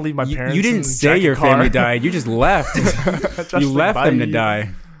 I'm just going to leave my parents. You didn't and say jack a your car. family died. You just left. Josh You is like, left them to "Bye." die.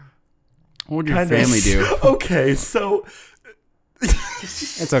 What would your Kinda. family do? Okay, so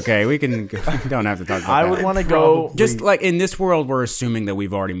It's okay. We don't have to talk about I that. would want to go. Just like in this world, we're assuming that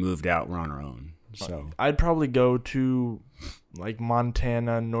we've already moved out. We're on our own. So I'd probably go to like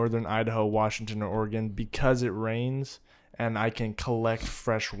Montana, northern Idaho, Washington, or Oregon because it rains and I can collect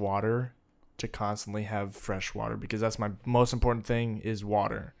fresh water to constantly have fresh water because that's my most important thing is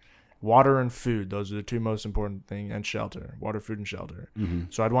water. water and food. Those are the two most important things, and shelter. Water, food, and shelter.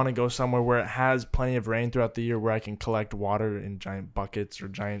 Mm-hmm. So I'd want to go somewhere where it has plenty of rain throughout the year, where I can collect water in giant buckets or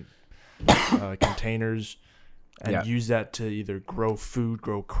giant containers, and use that to either grow food,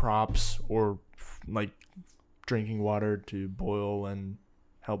 grow crops, or like drinking water to boil and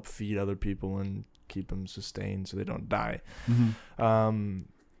help feed other people and keep them sustained so they don't die. Mm-hmm.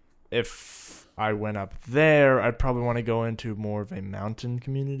 If I went up there, I'd probably want to go into more of a mountain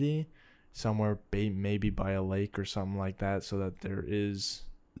community, somewhere maybe by a lake or something like that, so that there is,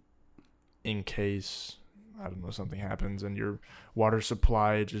 in case, I don't know, something happens and your water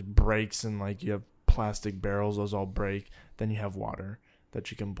supply just breaks and like you have plastic barrels, those all break, then you have water that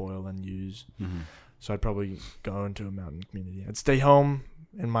you can boil and use. Mm-hmm. So I'd probably go into a mountain community. I'd stay home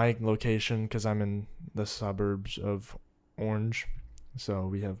in my location because I'm in the suburbs of Orange, so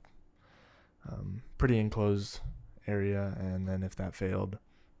we have pretty enclosed area, and then if that failed,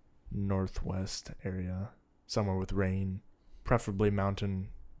 northwest area, somewhere with rain, preferably mountain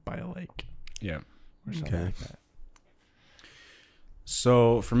by a lake. Yeah. Or something like that.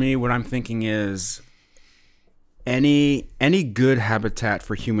 So for me, what I'm thinking is any good habitat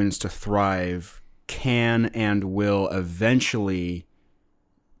for humans to thrive can and will eventually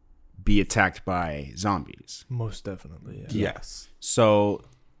be attacked by zombies. Most definitely. Yeah. Yes. So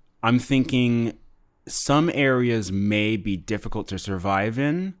I'm thinking some areas may be difficult to survive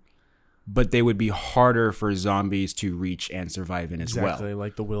in, but they would be harder for zombies to reach and survive in as well. Exactly,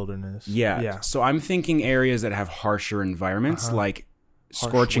 like the wilderness. Yeah. So I'm thinking areas that have harsher environments, like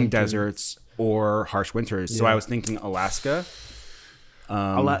scorching deserts or harsh winters. Yeah. So I was thinking Alaska.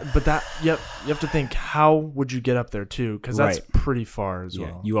 But that you have to think, how would you get up there too? Because that's pretty far as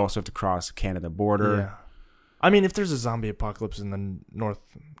well. You also have to cross Canada border. Yeah. I mean, if there's a zombie apocalypse in the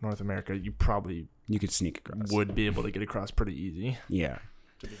North America, you could sneak across. Would be able to get across pretty easy. Yeah.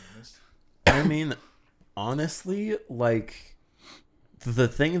 I mean, honestly, like the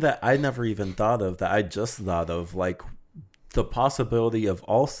thing that I never even thought of, that I just thought of, like the possibility of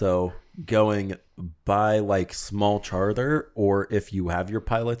also going by like small charter, or if you have your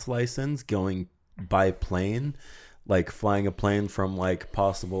pilot's license, going by plane, like flying a plane from like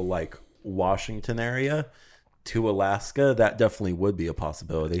possible like Washington area to Alaska. That definitely would be a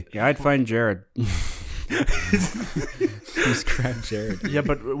possibility. Yeah, I'd find Jared. Just grab Jared. Yeah,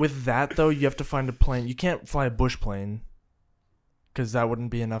 but with that though, you have to find a plane. You can't fly a bush plane because that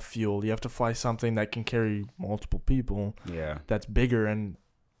wouldn't be enough fuel. You have to fly something that can carry multiple people. Yeah, that's bigger. And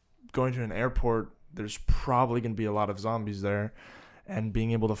going to an airport, there's probably going to be a lot of zombies there, and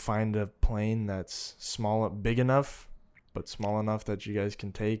being able to find a plane that's big enough, but small enough that you guys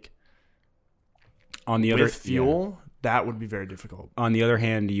can take on the with fuel, that would be very difficult. On the other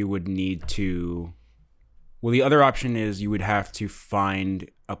hand, you would need to. Well, the other option is you would have to find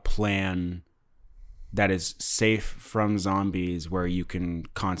a plan that is safe from zombies, where you can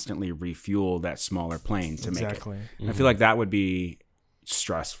constantly refuel that smaller plane to make it. Mm-hmm. I feel like that would be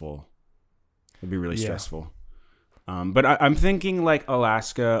stressful. It'd be really stressful. But I'm thinking like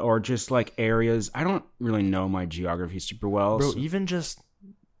Alaska or just like areas. I don't really know my geography super well. Bro, even just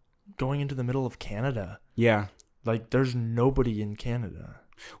going into the middle of Canada. Yeah. Like there's nobody in Canada.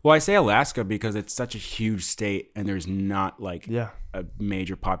 Well, I say Alaska because it's such a huge state and there's not like a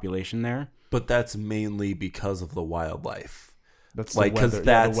major population there. But that's mainly because of the wildlife. That's like, because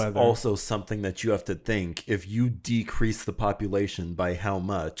that's also something that you have to think. If you decrease the population by how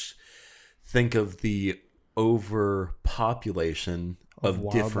much, think of the overpopulation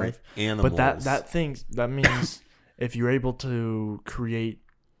of different animals. But that means if you're able to create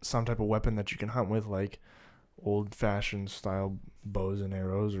some type of weapon that you can hunt with, like old-fashioned style bows and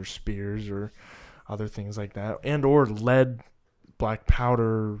arrows or spears or other things like that, and or lead black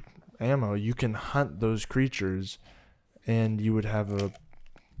powder ammo, you can hunt those creatures. And you would have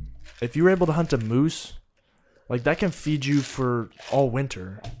if you were able to hunt a moose, like that can feed you for all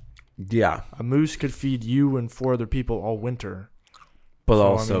winter. Yeah. A moose could feed you and 4 other people all winter. But so,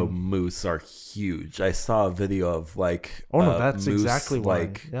 also, moose are huge. I saw a video of like. Oh no, that's moose, exactly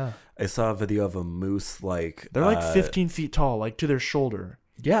like, why. Yeah. I saw a video of a moose like. They're like 15 feet tall, like to their shoulder.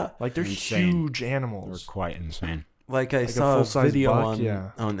 Yeah. Like they're huge animals. They're quite insane. Like I saw a video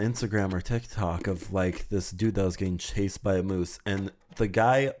on Instagram or TikTok of like this dude that was getting chased by a moose, and the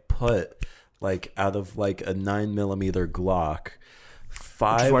guy put like out of like a 9mm Glock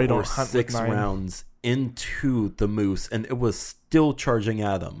 5 or 6 rounds into the moose, and it was still charging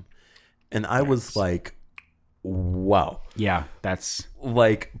at him. And I was like, wow. Yeah, that's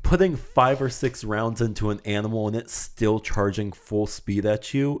like putting 5 or 6 rounds into an animal and it's still charging full speed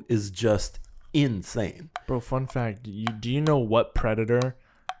at you is just insane. Bro, fun fact, do you know what predator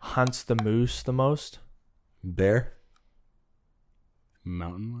hunts the moose the most? Bear?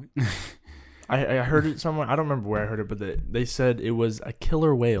 Mountain lion? I heard it somewhere. I don't remember where I heard it, but they said it was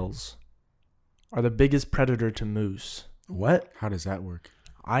killer whales are the biggest predator to moose. What? How does that work?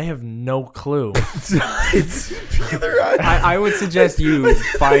 I have no clue. I would suggest you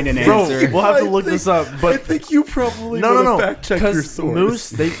find an answer. We'll have to look this up. But I think you probably no. fact check your source.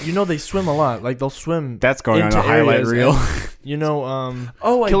 Moose, they swim a lot. Like they'll swim. That's going on a highlight reel. And,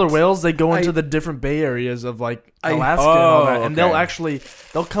 killer whales. They go into the different bay areas of like Alaska and all that, and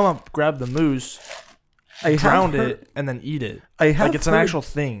they'll come up, grab the moose, drown it, and then eat it. It's an actual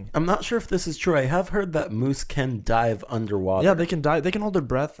thing. I'm not sure if this is true. I have heard that moose can dive underwater. Yeah, they can dive. They can hold their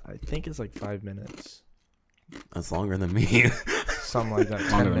breath. I think it's like 5 minutes. That's longer than me. Something like that.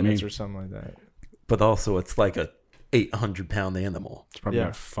 10 minutes or something like that. But also, it's like a 800-pound animal. It's probably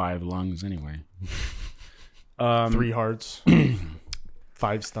got 5 lungs anyway. 3 hearts.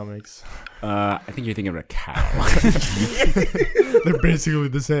 5 stomachs. I think you're thinking of a cow. They're basically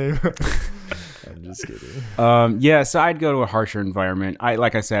the same. I'm just kidding. So I'd go to a harsher environment.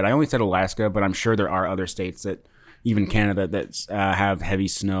 Like I said, I only said Alaska, but I'm sure there are other states that, even Canada, that have heavy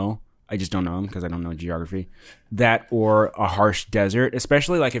snow. I just don't know them because I don't know geography. That or a harsh desert,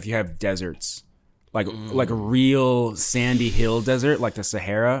 especially like if you have deserts, like a real sandy hill desert, like the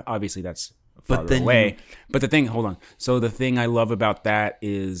Sahara. Obviously, that's farther away. But the thing, hold on. So the thing I love about that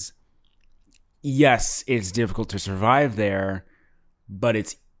is, yes, it's difficult to survive there, but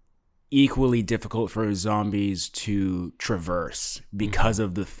it's equally difficult for zombies to traverse because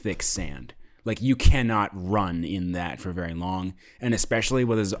of the thick sand. Like, you cannot run in that for very long. And especially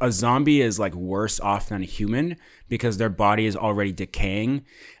with a zombie is like worse off than a human because their body is already decaying.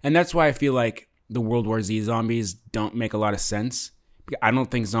 And that's why I feel like the World War Z zombies don't make a lot of sense. I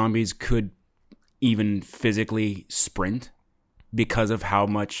don't think zombies could even physically sprint because of how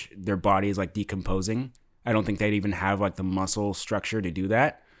much their body is like decomposing. I don't think they'd even have like the muscle structure to do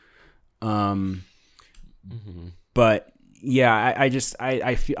that. But yeah,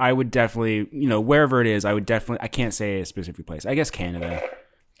 I would definitely, wherever it is, I can't say a specific place. I guess Canada.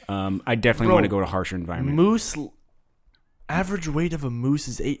 I definitely want to go to a harsher environment. Moose, average weight of a moose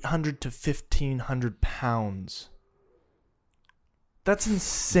is 800 to 1,500 pounds. That's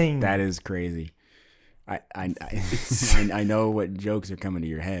insane. That is crazy. I know what jokes are coming to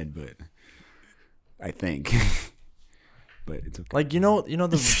your head, but I think. But it's okay. Like the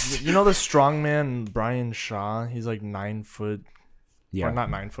strongman Brian Shaw. He's like 9 foot. Yeah. Or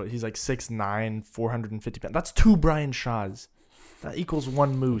not 9 foot. He's like 6'9", 450 pounds. That's 2 Brian Shaws. That equals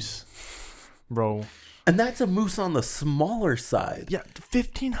 1 moose, bro. And that's a moose on the smaller side. Yeah,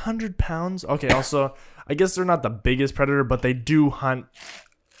 1,500 pounds. Okay. Also, I guess they're not the biggest predator, but they do hunt.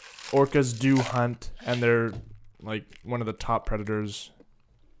 Orcas do hunt, and they're like one of the top predators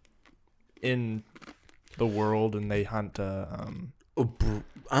in the world, and they hunt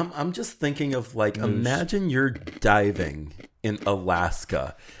I'm just thinking of like moose. Imagine you're diving in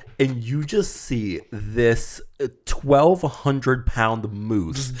Alaska and you just see this 1,200-pound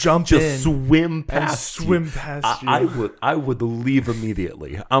moose just swim past you. I would leave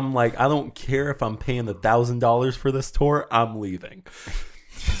immediately. I'm like, I don't care if I'm paying $1,000 for this tour, I'm leaving.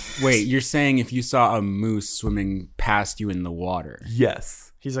 Wait, you're saying if you saw a moose swimming past you in the water?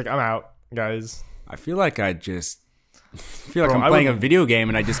 Yes. He's like, I'm out, guys. I feel like I'm playing a video game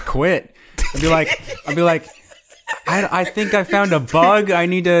and I just quit. I'd be like, I think I found a bug. I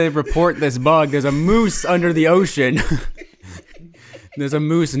need to report this bug. There's a moose under the ocean. There's a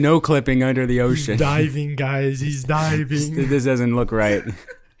moose no clipping under the ocean. He's diving, guys. He's diving. This doesn't look right.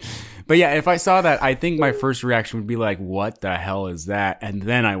 But yeah, if I saw that, I think my first reaction would be like, what the hell is that? And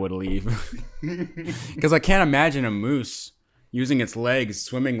then I would leave. Because I can't imagine a moose using its legs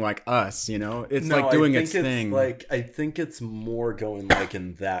swimming like us, It's like doing its thing. Like, I think it's more going like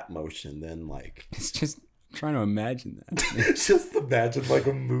in that motion than like... It's just trying to imagine that. Just imagine like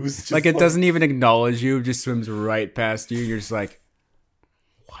a moose. Just like it doesn't even acknowledge you, just swims right past you. You're just like,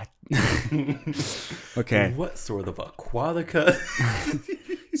 what? Okay. What sort of aquatica?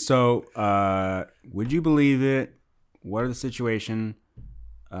 So, would you believe it? What are the situation?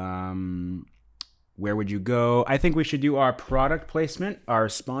 Where would you go? I think we should do our product placement, our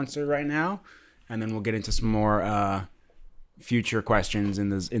sponsor right now, and then we'll get into some more future questions in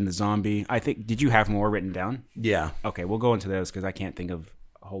the zombie. I think. Did you have more written down? Yeah. Okay, we'll go into those because I can't think of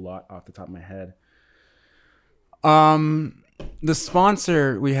a whole lot off the top of my head. The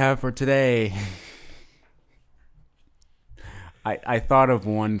sponsor we have for today. I thought of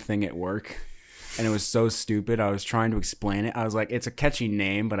one thing at work, and it was so stupid. I was trying to explain it. I was like, it's a catchy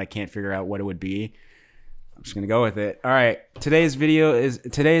name, but I can't figure out what it would be. I'm just gonna go with it. All right. Today's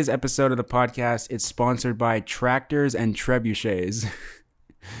episode of the podcast is sponsored by Tractors and Trebuchets.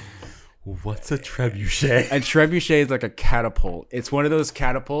 What's a trebuchet? A trebuchet is like a catapult. It's one of those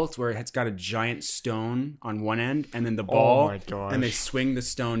catapults where it's got a giant stone on one end and then the ball. Oh my gosh. And they swing the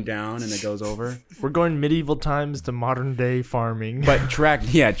stone down and it goes over. We're going medieval times to modern day farming. But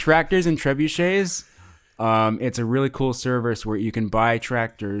tractors and trebuchets. It's a really cool service where you can buy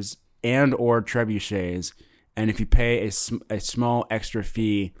tractors and or trebuchets, and if you pay a small extra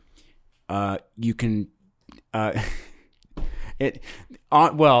fee, you can you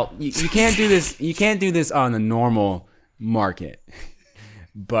can't do this. You can't do this on the normal market,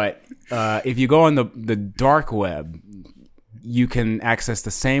 but if you go on the dark web, you can access the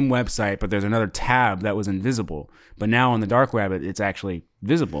same website, but there's another tab that was invisible. But now on the dark web, it's actually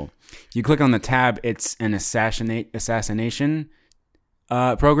visible. You click on the tab, it's an assassination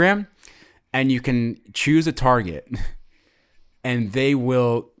program, and you can choose a target, and they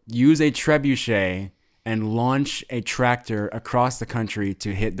will use a trebuchet and launch a tractor across the country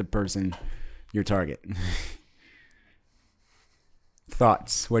to hit the person, your target.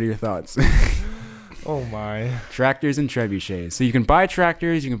 Thoughts? What are your thoughts? Oh my. Tractors and trebuchets. So you can buy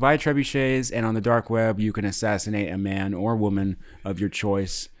tractors, you can buy trebuchets, and on the dark web, you can assassinate a man or woman of your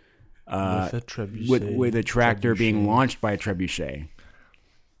choice With a trebuchet. with a tractor being launched by a trebuchet.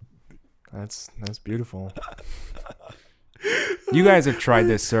 That's beautiful. You guys have tried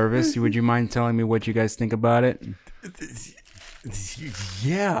this service. Would you mind telling me what you guys think about it?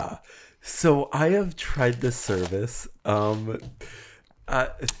 Yeah. So I have tried this service. No, I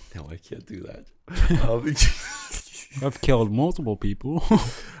can't do that. I've killed multiple people.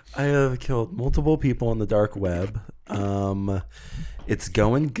 I have killed multiple people on the dark web. It's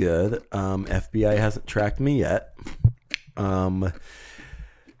going good. FBI hasn't tracked me yet.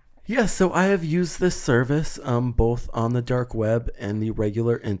 Yeah, so I have used this service both on the dark web and the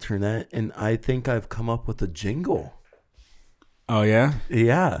regular internet, and I think I've come up with a jingle. Oh, yeah?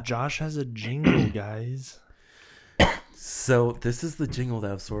 Yeah. Josh has a jingle, guys. So this is the jingle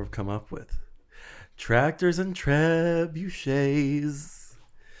that I've sort of come up with. Tractors and trebuchets.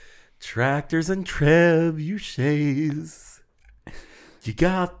 Tractors and trebuchets. You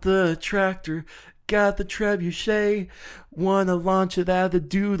got the tractor, got the trebuchet. Wanna launch it out of the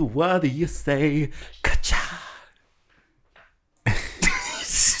dude, what do you say? Ka-cha!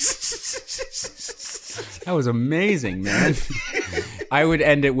 That was amazing, man. I would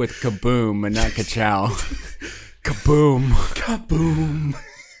end it with kaboom and not ka-chow. Kaboom. Kaboom.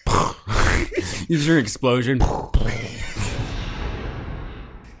 You just hear an explosion.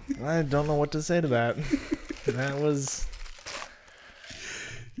 I don't know what to say to that. That was...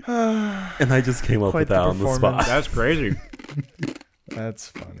 And I just came up with that on the spot. That's crazy. That's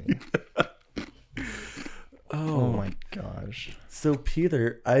funny. Oh my gosh. So,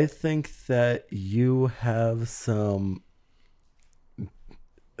 Peter, I think that you have some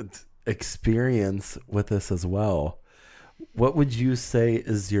experience with this as well. What would you say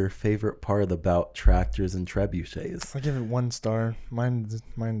is your favorite part about tractors and trebuchets? I give it 1 star. Mine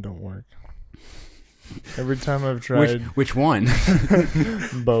don't work. Every time I've tried. Which one?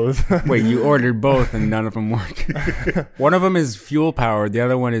 Both. Wait, you ordered both and none of them work. One of them is fuel powered. The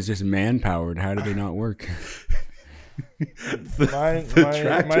other one is just man powered. How do they not work? The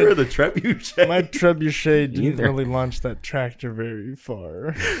tractor or the trebuchet? My trebuchet didn't really launch that tractor very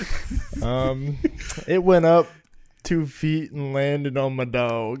far. It went up 2 feet and landed on my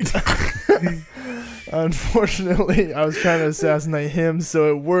dog. Unfortunately, I was trying to assassinate him,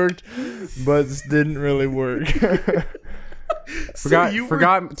 so it worked, but it didn't really work.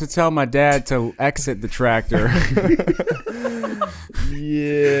 Forgot to tell my dad to exit the tractor.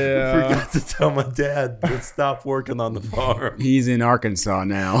 Yeah. Forgot to tell my dad to stop working on the farm. He's in Arkansas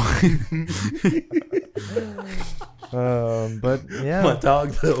now. But yeah. My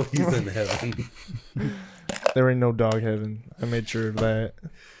dog, though, he's in heaven. There ain't no dog heaven. I made sure of that.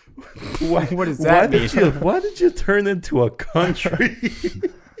 What does that mean? Why did you turn into a country?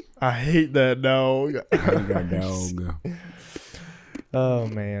 I hate that dog. Dog. Oh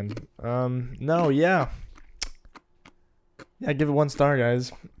man. No, yeah. Yeah, give it 1 star,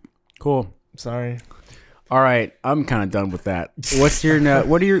 guys. Cool. Sorry. All right, I'm kind of done with that. What's your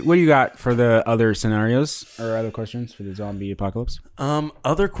what do you got for the other scenarios or other questions for the zombie apocalypse?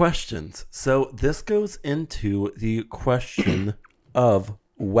 Other questions. So this goes into the question of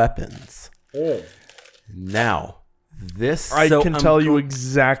weapons. Oh. Now, this I can tell you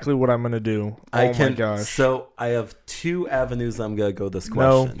exactly what I'm gonna do. My gosh. So I have 2 avenues I'm gonna go this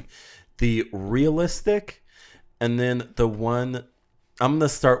question. No. The realistic, and then the one I'm gonna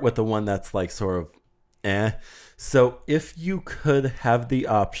start with the one that's like sort of So if you could have the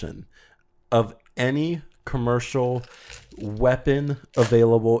option of any commercial weapon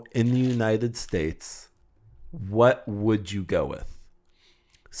available in the United States, what would you go with?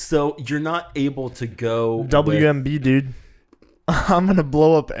 So you're not able to go WMB, dude. I'm gonna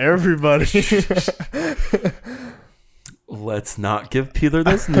blow up everybody. Let's not give Peter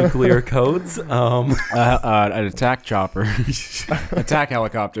those nuclear codes. An attack chopper, attack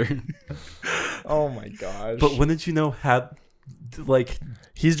helicopter. Oh my gosh! But wouldn't you know how? Like,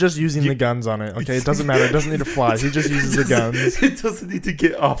 he's just using the guns on it. Okay, it doesn't matter. It doesn't need to fly. He just uses the guns. It doesn't need to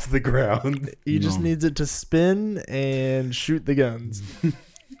get off the ground. He just needs it to spin and shoot the guns.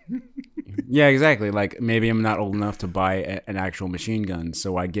 Yeah, exactly. Like, maybe I'm not old enough to buy an actual machine gun,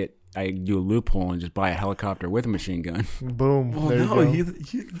 so I do a loophole and just buy a helicopter with a machine gun. Boom. Well, there no, you go.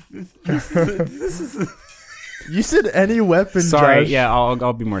 this is. You said any weapon. Sorry, Josh. yeah,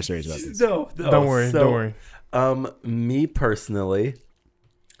 I'll be more serious about this. No, don't worry. Don't worry. Me personally,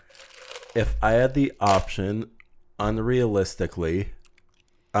 if I had the option, unrealistically,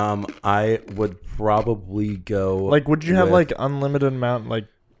 I would probably go. Like, would you have like unlimited amount, like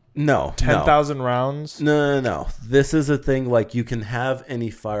no 10,000 rounds? No. This is a thing. Like, you can have any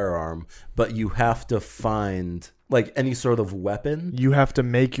firearm, but you have to find like any sort of weapon. You have to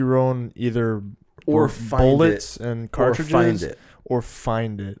make your own either or find bullets it, and cartridges, or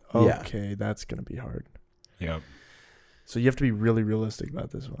find it. Okay, that's gonna be hard. Yep. So you have to be really realistic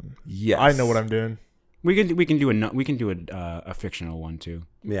about this one. Yes, I know what I'm doing. We can do a fictional one too.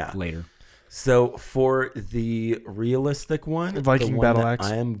 Yeah, later. So for the realistic one, Viking the one battle that axe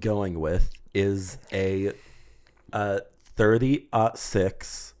I am going with is a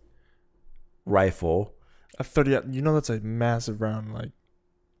 30-06 rifle. A 30. You know that's a massive round, like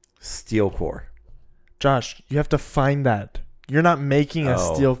steel core. Josh, you have to find that. You're not making a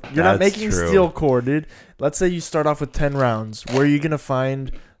steel. You're not making steel core, dude. Let's say you start off with 10 rounds. Where are you gonna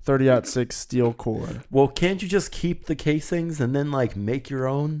find 30-06 steel core? Well, can't you just keep the casings and then like make your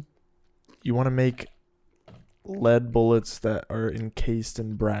own? You want to make lead bullets that are encased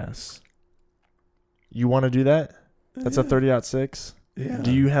in brass. You want to do that? That's a 30-06. Yeah.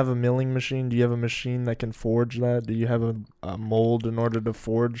 Do you have a milling machine? Do you have a machine that can forge that? Do you have a mold in order to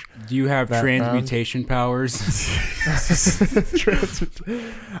forge? Do you have transmutation powers?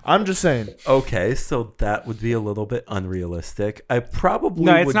 I'm just saying. Okay, so that would be a little bit unrealistic. I probably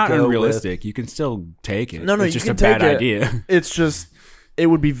no, it's would not go unrealistic. You can still take it. No, it's just a bad idea. It's just it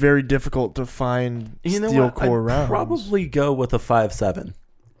would be very difficult to find steel core rounds. I'd probably go with a 5.7.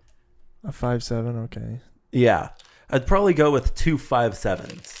 A 5.7, okay. Yeah. I'd probably go with 2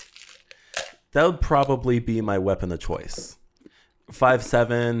 5.7s. That would probably be my weapon of choice.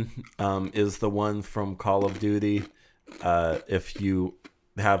 5.7 is the one from Call of Duty. If you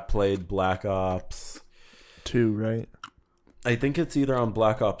have played Black Ops 2, right? I think it's either on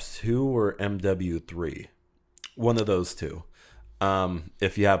Black Ops 2 or MW3. One of those two.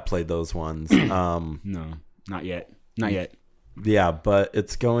 If you have played those ones. No, not yet. Not yet. Yeah, but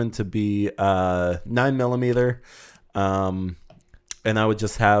it's going to be 9mm. And I would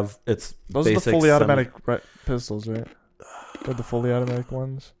just have those are the fully automatic pistols, right? They're the fully automatic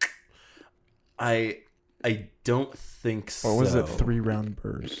ones. I don't think so. Or was it 3-round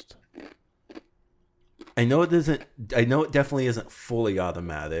burst? I know it isn't. I know it definitely isn't fully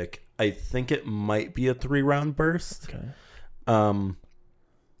automatic. I think it might be a 3-round burst. Okay.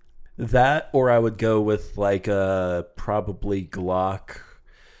 That, or I would go with like a probably Glock.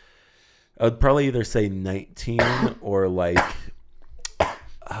 I would probably either say 19 or like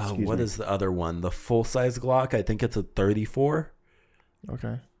what is the other one? The full size Glock. I think it's a 34.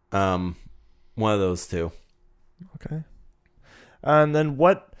 Okay. One of those two. Okay. And then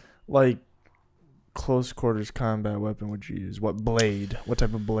what like close quarters combat weapon would you use? What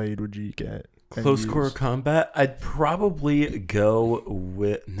type of blade would you get? Close quarter combat? I'd probably go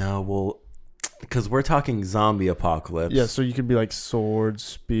with because we're talking zombie apocalypse. Yeah, so you could be like sword,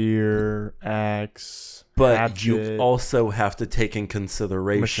 spear, axe, but hatchet, you also have to take in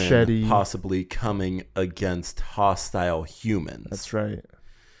consideration machete, possibly coming against hostile humans. That's right.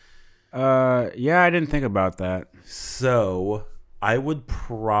 Yeah, I didn't think about that. So I would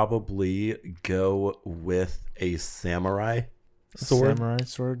probably go with a samurai sword. Samurai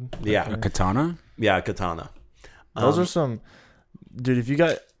sword? Yeah. Okay. A katana? Yeah, katana. Those are some... Dude, if you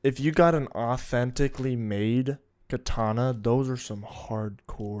got an authentically made katana, those are some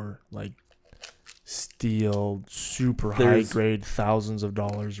hardcore, like, steel, super high grade, thousands of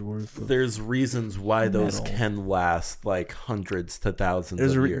dollars worth of There's reasons why those can last, like, hundreds to thousands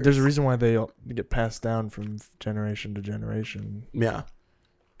of years. There's a reason why they get passed down from generation to generation. Yeah.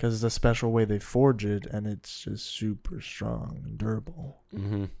 because it's a special way they forge it, and it's just super strong and durable.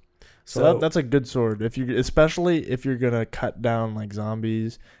 Mm-hmm. So that's a good sword. Especially if you're gonna cut down like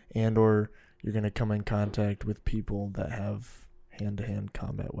zombies, and or you're gonna come in contact with people that have hand-to-hand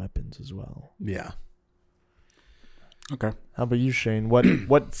combat weapons as well. Yeah. Okay. How about you, Shane?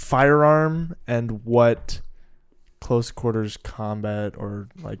 What firearm and what close quarters combat or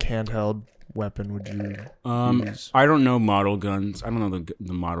like handheld weapon would you use? I don't know model guns. I don't know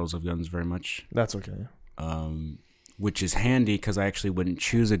the models of guns very much. That's okay. Which is handy because I actually wouldn't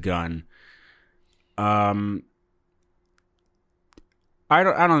choose a gun. I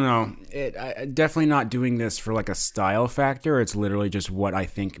don't know. Definitely not doing this for like a style factor. It's literally just what I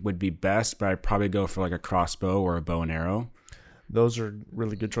think would be best. But I'd probably go for like a crossbow or a bow and arrow. Those are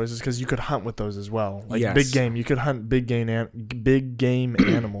really good choices because you could hunt with those as well. Like yes. big game, you could hunt big game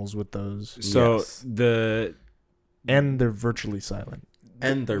animals with those. So yes. And they're virtually silent.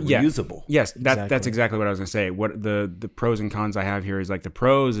 And they're reusable. Yes, that's exactly what I was gonna say. What the pros and cons I have here is like the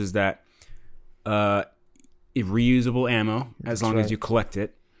pros is that reusable ammo as long as you collect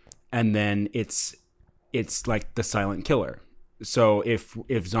it, and then it's like the silent killer. So if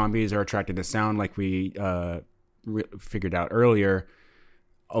zombies are attracted to sound, like we figured out earlier,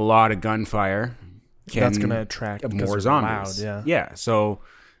 a lot of gunfire that's going to attract more zombies. Loud, yeah. So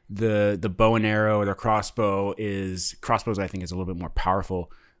the bow and arrow or the crossbows I think is a little bit more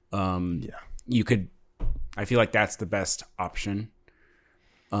powerful. You could, I feel like that's the best option.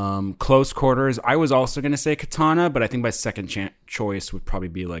 Close quarters, I was also going to say katana, but I think my second choice would probably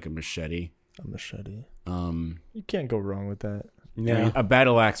be like a machete. You can't go wrong with that. Yeah, I mean, a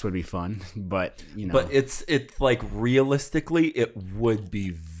battle axe would be fun, but you know. But it's like realistically, it would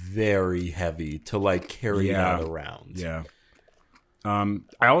be very heavy to like carry that around. Yeah.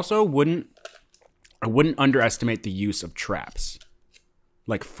 I also wouldn't underestimate the use of traps.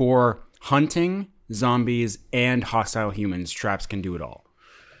 Like for hunting zombies and hostile humans, traps can do it all.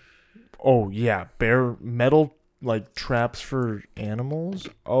 Oh yeah, bare metal like traps for animals.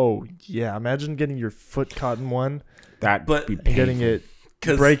 Oh yeah, imagine getting your foot caught in one. Breaking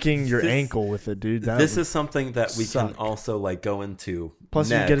your ankle with it, dude. This is something that we can also like go into.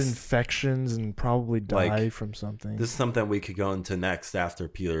 Plus, next. you get infections and probably die from something. This is something we could go into next after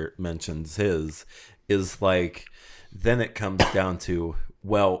Peter mentions his. Is like, then it comes down to,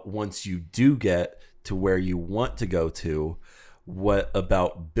 well, once you do get to where you want to go to, what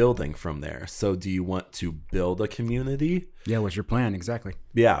about building from there? So do you want to build a community? Yeah, what's your plan? Exactly.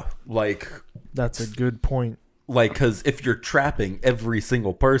 Yeah, like... That's a good point. Like, because if you're trapping every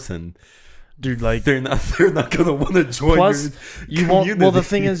single person, dude, like they're not gonna want to join. Plus, you won't. Well, the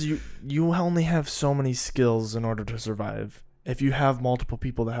thing is, you only have so many skills in order to survive. If you have multiple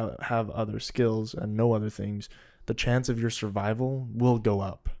people that have other skills and know other things, the chance of your survival will go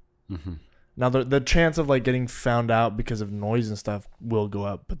up. Mm-hmm. Now, the chance of like getting found out because of noise and stuff will go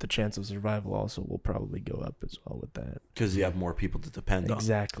up, but the chance of survival also will probably go up as well with that. Because you have more people to depend on.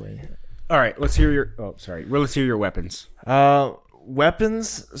 Exactly. All right, let's hear your. Oh, sorry. Well, let's hear your weapons.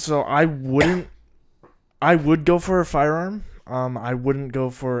 Weapons. So I would go for a firearm. I wouldn't go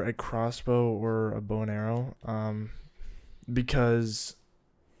for a crossbow or a bow and arrow. Because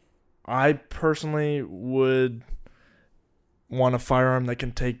I personally would want a firearm that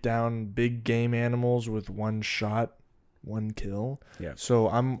can take down big game animals with one shot, one kill. Yeah. So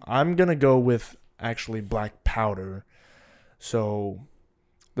I'm gonna go with actually black powder. So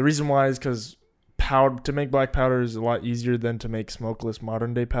the reason why is because to make black powder is a lot easier than to make smokeless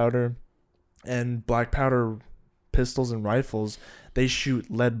modern day powder. And black powder pistols and rifles, they shoot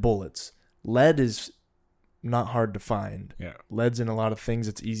lead bullets. Lead is not hard to find. Yeah. Lead's in a lot of things.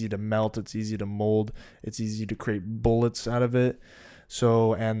 It's easy to melt. It's easy to mold. It's easy to create bullets out of it.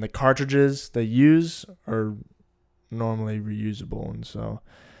 So, and the cartridges they use are normally reusable. And so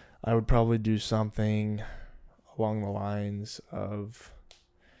I would probably do something along the lines of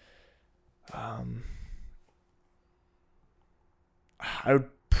I would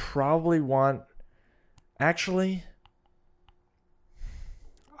probably want, actually,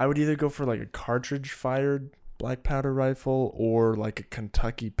 I would either go for like a cartridge fired black powder rifle or like a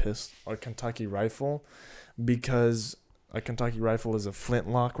Kentucky pistol or Kentucky rifle, because a Kentucky rifle is a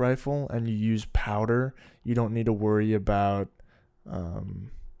flintlock rifle and you use powder. You don't need to worry about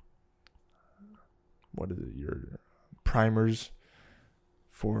your primers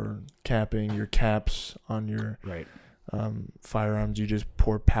for capping, your caps on your firearms. You just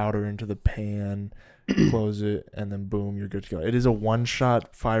pour powder into the pan, close it, and then boom, you're good to go. It is a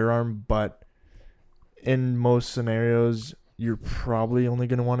one-shot firearm, but in most scenarios, you're probably only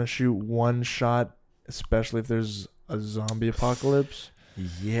going to want to shoot one shot, especially if there's a zombie apocalypse.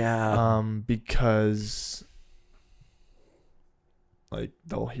 Yeah. Because like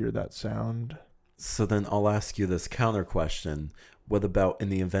they'll hear that sound. So then I'll ask you this counter question. What about in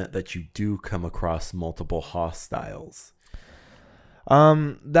the event that you do come across multiple hostiles?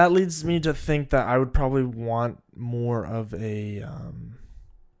 That leads me to think that I would probably want more of a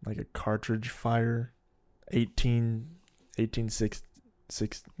like a cartridge fire 1870s,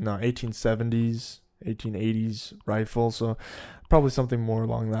 1880s rifle. So probably something more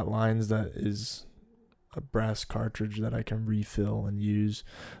along that lines that is a brass cartridge that I can refill and use.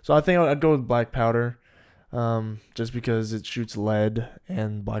 So I think I'd go with black powder, just because it shoots lead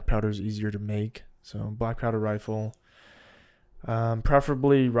and black powder is easier to make. So black powder rifle,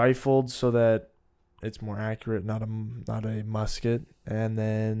 preferably rifled so that it's more accurate, not a musket. And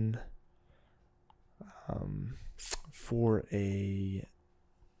then for a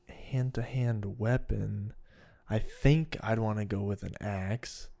hand-to-hand weapon, I think I'd want to go with an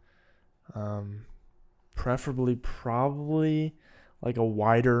axe. Preferably, probably like a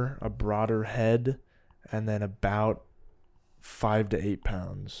broader head, and then about 5 to 8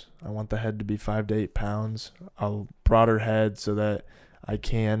 pounds. I want the head to be 5 to 8 pounds. A broader head so that I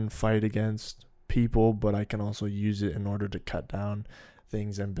can fight against people, but I can also use it in order to cut down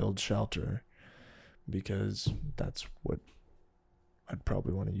things and build shelter, because that's what I'd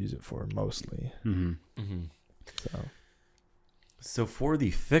probably want to use it for mostly. So for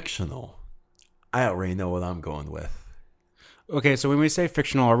the fictional, I already know what I'm going with. Okay, so when we say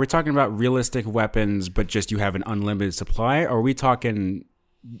fictional, are we talking about realistic weapons, but just you have an unlimited supply? Or are we talking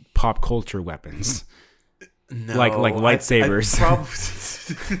pop culture weapons? No, like lightsabers.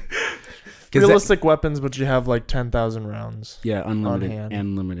 Realistic weapons, but you have like 10,000 rounds. Yeah,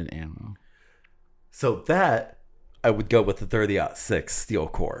 unlimited ammo. So that I would go with the 30-06 steel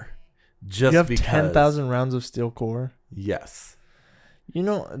core. Just you have because 10,000 rounds of steel core? Yes. You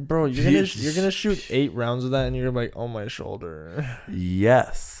know, bro, you're gonna shoot 8 rounds of that, and you're gonna be like, "Oh, my shoulder."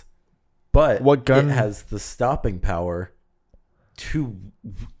 Yes, but what gun it has the stopping power to?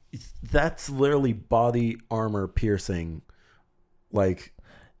 That's literally body armor piercing, like.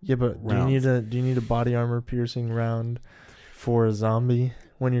 Yeah, but rounds. do you need a body armor piercing round for a zombie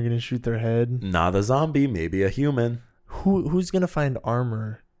when you're gonna shoot their head? Not a zombie, maybe a human. Who's gonna find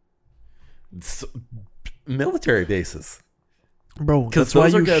armor? Military bases. Bro, that's why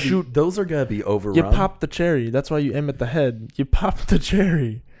you shoot. Those are gonna be overrun. You pop the cherry. That's why you aim at the head. You pop the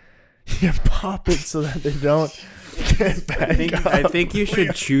cherry. You pop it so that they don't get back I think you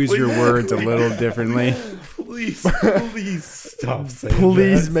should choose your words a little differently. Please stop saying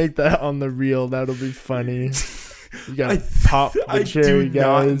Please that. make that on the reel. That'll be funny. You gotta pop the cherry, guys.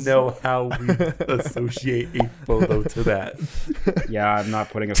 I do not know how we associate a photo to that. Yeah, I'm not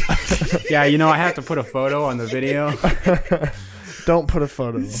putting a... Yeah, I have to put a photo on the video. Don't put a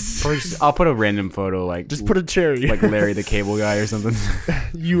photo. I'll put a random photo, like... Just put a cherry. Like Larry the Cable Guy or something.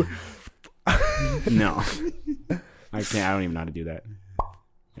 No. I can't. I don't even know how to do that.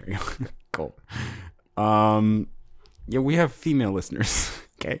 There you go. Cool. Yeah, we have female listeners.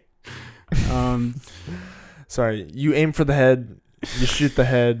 Okay. Sorry. You aim for the head. You shoot the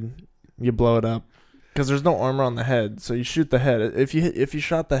head. You blow it up. Because there's no armor on the head. So you shoot the head. If you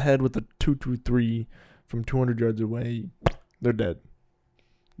shot the head with a 223 from 200 yards away... They're dead.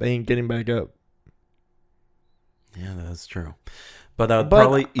 They ain't getting back up. Yeah, that's true. But I'd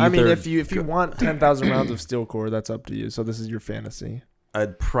probably either... I mean, if you want 10,000 rounds of steel core, that's up to you. So this is your fantasy.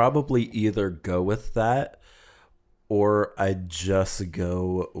 I'd probably either go with that, or I'd just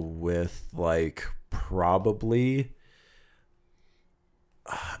go with, like, probably...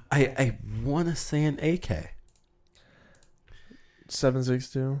 I want to say an AK.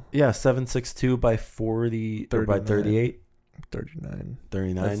 7.62? Yeah, 7.62 by 40 or by 38. 39.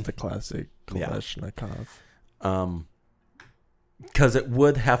 That's the classic Kalashnikov. Because it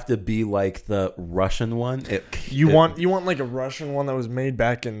would have to be like the Russian one. You want like a Russian one that was made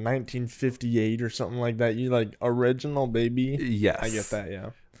back in 1958 or something like that. You like original, baby. Yes, I get that. Yeah.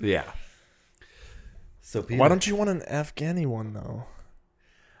 Yeah. So why don't you want an Afghani one though,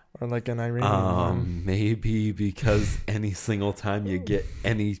 or like an Iranian one? Maybe because any single time you get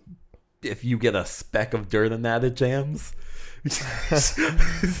if you get a speck of dirt in that, it jams.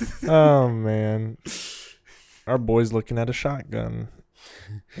 Oh man, our boy's looking at a shotgun.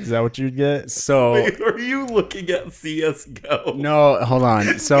 Is that what you'd get? So wait, are you looking at CS:GO? No, hold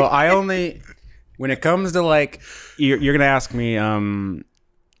on. So I only, when it comes to like, you're gonna ask me,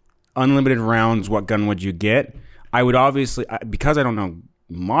 unlimited rounds, what gun would you get? I would obviously, because I don't know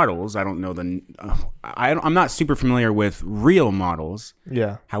models, I don't know I'm not super familiar with real models.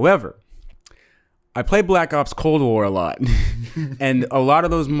 Yeah. However, I play Black Ops Cold War a lot, and a lot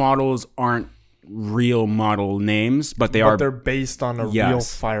of those models aren't real model names, but they're based on a real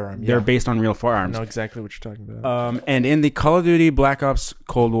firearm. They're based on real firearms. I know exactly what you're talking about. And in the Call of Duty Black Ops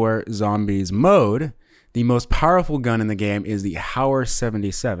Cold War Zombies mode, the most powerful gun in the game is the Hauer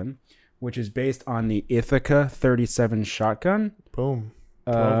 77, which is based on the Ithaca 37 shotgun. Boom.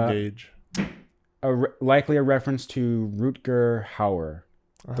 12 gauge. Likely a reference to Rutger Hauer,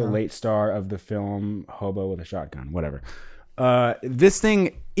 the late star of the film Hobo with a Shotgun, whatever. This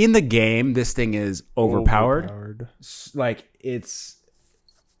thing in the game, this thing is overpowered. Like it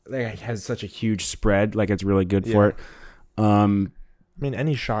has such a huge spread. Like it's really good for it. I mean,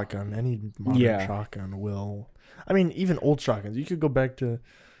 any shotgun, any modern shotgun will. I mean, even old shotguns. You could go back to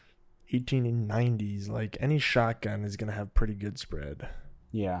 1890s. Like any shotgun is gonna have pretty good spread.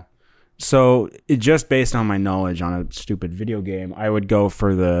 Yeah. So just based on my knowledge on a stupid video game, I would go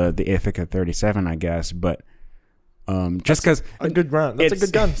for the Ithaca 37, I guess. But just because a good round, that's a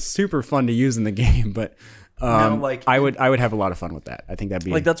good gun. Super fun to use in the game, but I would have a lot of fun with that. I think that'd be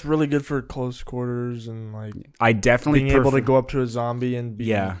like that's really good for close quarters and like I definitely being able to go up to a zombie and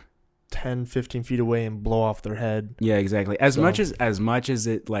be 10, 15 feet away and blow off their head. Yeah, exactly. As much as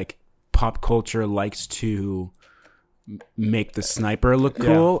it like pop culture likes to make the sniper look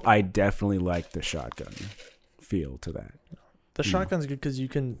cool, I definitely like the shotgun feel to that. The shotgun's good because you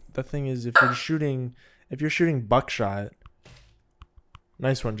can. The thing is, if you're shooting buckshot,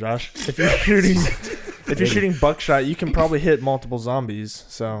 nice one, Josh. If you're shooting buckshot, you can probably hit multiple zombies.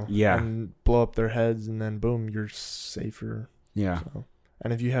 So and blow up their heads, and then boom, you're safer. Yeah. So,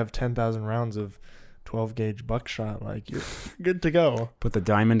 and if you have 10,000 rounds of 12 gauge buckshot, like you're good to go. Put the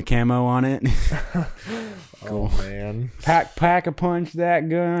diamond camo on it. Oh man, pack a punch that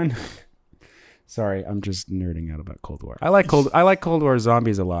gun. Sorry, I'm just nerding out about Cold War. I like Cold War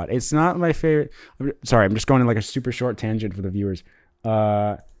Zombies a lot. It's not my favorite. Sorry, I'm just going in like a super short tangent for the viewers.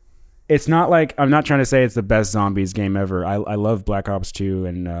 It's not like I'm not trying to say it's the best zombies game ever. I love Black Ops 2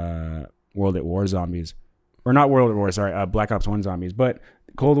 and World at War Zombies, or not World at War. Sorry, Black Ops 1 Zombies, but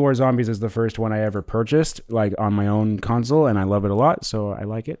Cold War Zombies is the first one I ever purchased, like on my own console, and I love it a lot. So I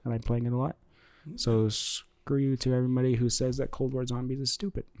like it, and I'm playing it a lot. So screw you to everybody who says that Cold War Zombies is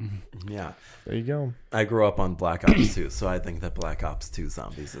stupid. Yeah, there you go. I grew up on Black Ops 2, so I think that Black Ops 2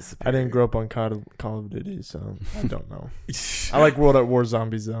 Zombies is superior. I didn't grow up on Call of Duty, so I don't know. I like World at War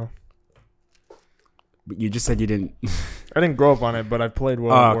Zombies though. But you just said you didn't. I didn't grow up on it, but I played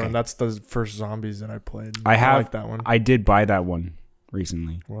World at War, and that's the first zombies that I played. I like that one. I did buy that one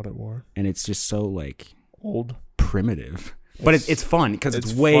recently. World at War, and it's just so like old, primitive, but it's fun because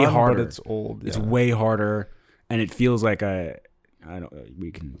it's way fun, harder. But it's old. Yeah. It's way harder, and it feels like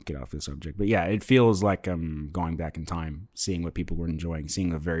we can get off the subject, but yeah, it feels like going back in time, seeing what people were enjoying, seeing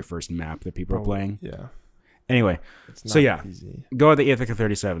the very first map that people were playing. Yeah. Anyway, so yeah, easy. Go with the Ithaca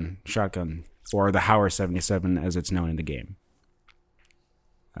 37 shotgun, or the Hauer 77 as it's known in the game.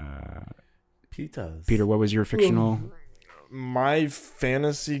 Peter, what was your fictional? My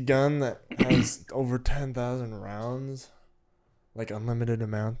fantasy gun that has over 10,000 rounds, like unlimited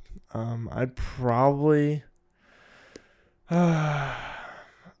amount. I'd probably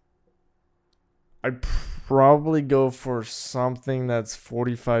go for something that's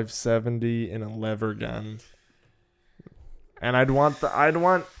 45-70 in a lever gun. And I'd want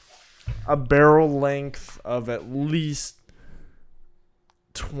a barrel length of at least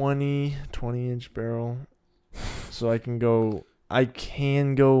 20-inch barrel. So I can go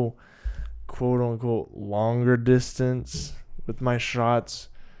quote unquote longer distance with my shots.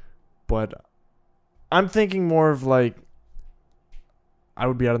 But I'm thinking more of like, I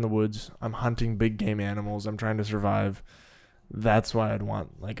would be out in the woods. I'm hunting big game animals. I'm trying to survive. That's why I'd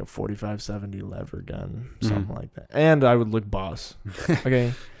want like a 45-70 lever gun, something like that. And I would look boss.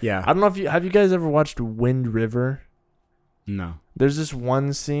 Okay. Yeah. I don't know if have you guys ever watched Wind River? No. There's this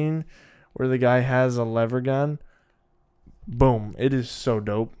one scene where the guy has a lever gun. Boom. It is so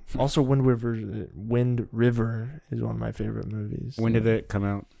dope. Also, Wind River is one of my favorite movies. When did it come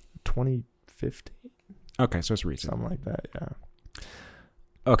out? 2015. Okay, so it's recent. Something like that, yeah.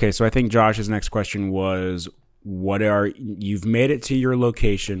 Okay, so I think Josh's next question was, you've made it to your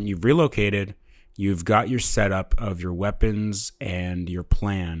location, you've relocated, you've got your setup of your weapons and your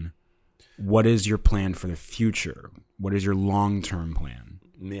plan. What is your plan for the future? What is your long-term plan?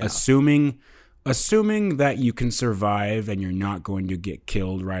 Yeah. Assuming that you can survive and you're not going to get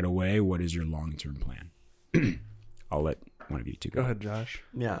killed right away, what is your long-term plan? I'll let one of you two go. Go ahead, Josh.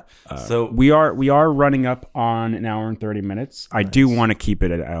 Yeah. So we are running up on an hour and 30 minutes. Nice. I do want to keep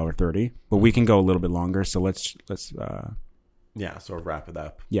it at an hour 30, but we can go a little bit longer. So let's Yeah, so wrap it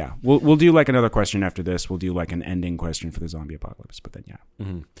up. Yeah, we'll do like another question after this. We'll do like an ending question for the zombie apocalypse. But then, yeah.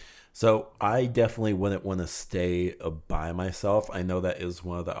 Mm-hmm. So I definitely wouldn't want to stay by myself. I know that is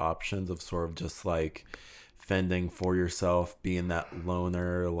one of the options of sort of just like fending for yourself, being that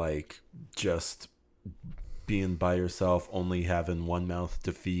loner, like just being by yourself, only having one mouth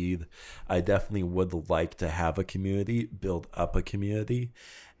to feed. I definitely would like to have a community, build up a community,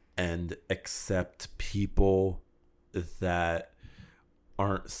 and accept people that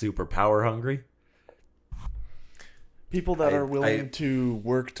aren't super power hungry. People that are willing to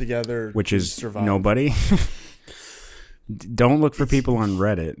work together, which is survive. Nobody. Don't look for people on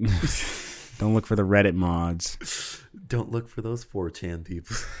Reddit. Don't look for the Reddit mods. Don't look for those 4chan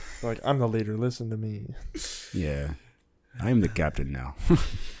people. Like, I'm the leader. Listen to me. Yeah, I'm the captain now.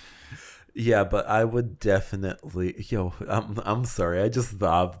 Yeah, but I would definitely. I'm sorry. I just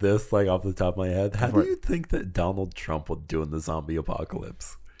thought of this like off the top of my head. How do you think that Donald Trump would do in the zombie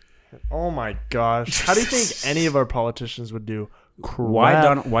apocalypse? Oh my gosh! How do you think any of our politicians would do?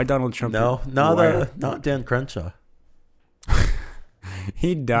 Why Donald Trump? No, not Dan Crenshaw.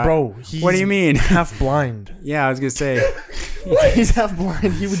 He died. Bro, what do you mean? Half blind. Yeah, I was gonna say. He's half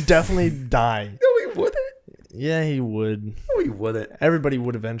blind. He would definitely die. No, he wouldn't. Yeah, he would. No, he wouldn't. Everybody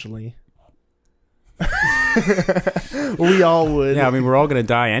would eventually. We all would. Yeah, I mean, we're all gonna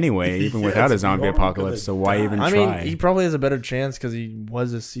die anyway, even without a zombie apocalypse. So why even try? I mean, he probably has a better chance because he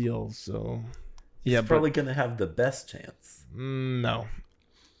was a SEAL. So yeah, he's probably gonna have the best chance. No,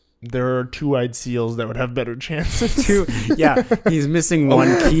 there are two-eyed seals that would have better chances. Yeah, he's missing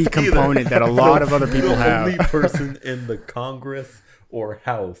one key component that a lot of other people have. The only person in the Congress or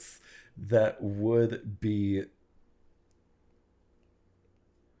House that would be.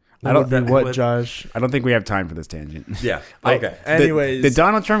 Josh? I don't think we have time for this tangent. Yeah. Okay. Anyways, the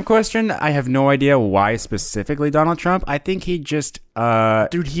Donald Trump question, I have no idea why specifically Donald Trump. I think he just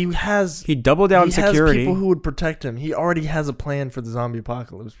dude, he doubled down security. He has people who would protect him. He already has a plan for the zombie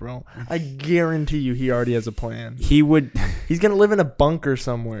apocalypse, bro. I guarantee you he already has a plan. He's going to live in a bunker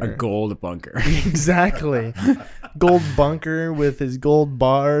somewhere. A gold bunker. Exactly. Gold bunker with his gold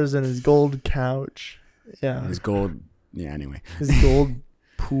bars and his gold couch. Yeah. His gold anyway. His gold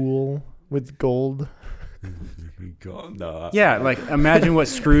pool with gold. Yeah, like imagine what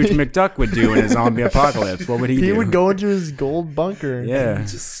Scrooge McDuck would do in a zombie apocalypse. What would he do? He would go into his gold bunker. Yeah.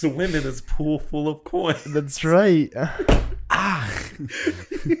 Just swim in his pool full of coins. That's right.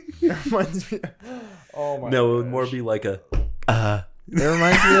 It reminds me. Oh my. No, it would more be like a. It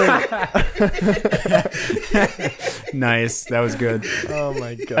reminds me of. Nice. That was good. Oh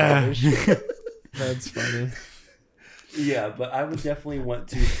my gosh. That's funny. Yeah, but I would definitely want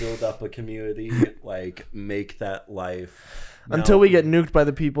to build up a community, like make that life. Until we get nuked by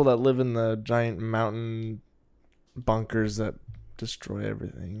the people that live in the giant mountain bunkers that destroy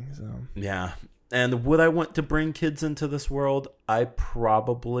everything. So yeah. And would I want to bring kids into this world? I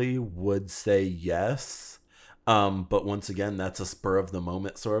probably would say yes. But once again, that's a spur of the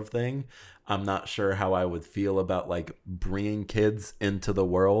moment sort of thing. I'm not sure how I would feel about like bringing kids into the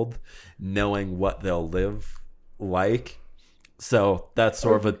world, knowing what they'll live like. So that's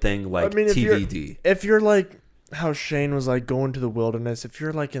sort of a thing like TBD. If you're like how Shane was like going to the wilderness, if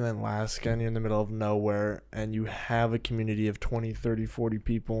you're like in Alaska and you're in the middle of nowhere and you have a community of 20, 30, 40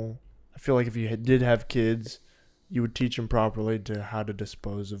 people, I feel like if you did have kids, you would teach them properly to how to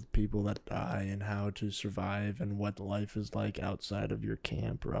dispose of people that die and how to survive and what life is like outside of your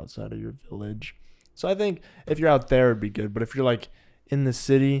camp or outside of your village. So I think if you're out there, it'd be good. But if you're like in the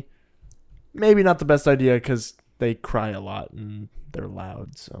city, maybe not the best idea because they cry a lot and they're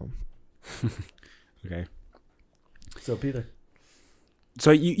loud. So, okay. So Peter,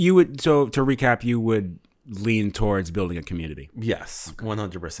 so you would to recap, you would lean towards building a community. Yes,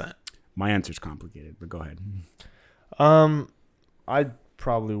 100%. My answer's complicated, but go ahead. I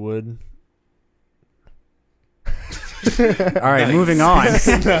probably would. All right, moving on.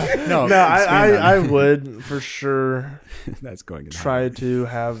 No, I would for sure. That's going to try to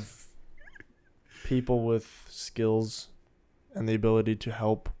have people with skills and the ability to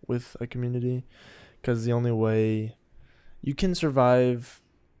help with a community, because the only way you can survive,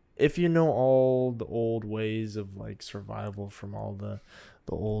 if you know all the old ways of like survival from all the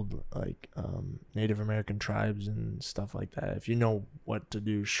old like Native American tribes and stuff like that, if you know what to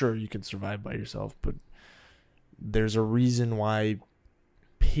do, sure, you can survive by yourself, but there's a reason why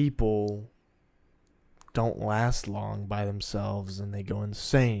people don't last long by themselves and they go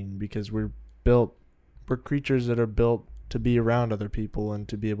insane, because we're creatures that are built to be around other people and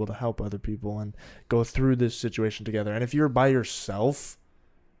to be able to help other people and go through this situation together. And if you're by yourself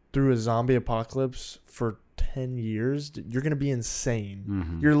through a zombie apocalypse for 10 years, you're going to be insane.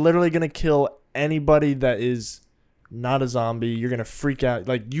 Mm-hmm. You're literally going to kill anybody that is not a zombie. You're going to freak out.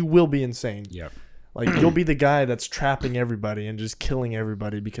 Like, you will be insane. Yep. Like, you'll be the guy that's trapping everybody and just killing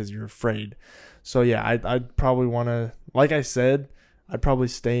everybody because you're afraid. So, yeah, I'd probably want to, like I said, I'd probably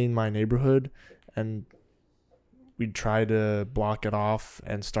stay in my neighborhood and we'd try to block it off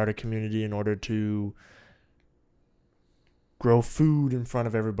and start a community in order to grow food in front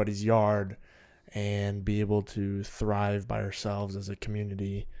of everybody's yard and be able to thrive by ourselves as a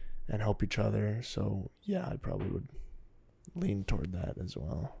community and help each other. So, yeah, I probably would lean toward that as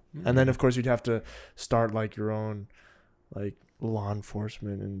well. Mm-hmm. And then, of course, you'd have to start, like, your own, like, law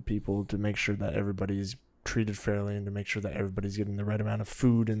enforcement and people to make sure that everybody's treated fairly and to make sure that everybody's getting the right amount of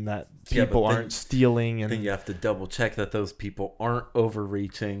food and that people aren't stealing. And then you have to double check that those people aren't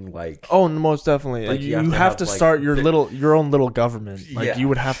overreaching. Like, oh, most definitely. Like you have to start your own little government. Like you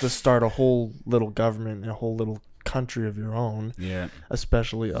would have to start a whole little government and a whole little country of your own. Yeah.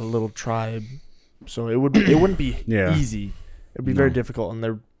 Especially a little tribe. So it wouldn't be easy. It'd be very difficult, and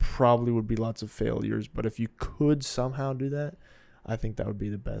there probably would be lots of failures. But if you could somehow do that, I think that would be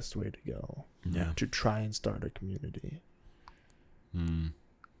the best way to go. Yeah. To try and start a community.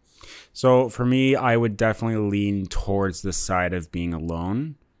 So for me, I would definitely lean towards the side of being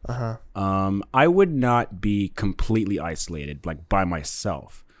alone. I would not be completely isolated, like by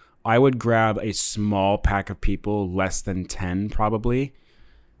myself. I would grab a small pack of people, less than 10 probably,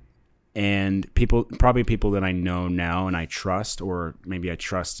 and people that I know now and I trust, or maybe I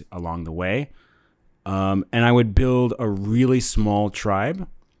trust along the way. And I would build a really small tribe.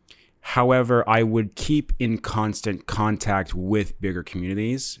 However, I would keep in constant contact with bigger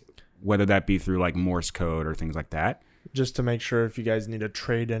communities, whether that be through like Morse code or things like that. Just to make sure if you guys need to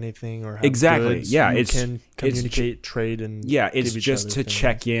trade anything or have goods, you can communicate, trade, and it's just to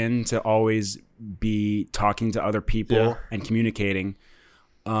check in, to always be talking to other people and communicating.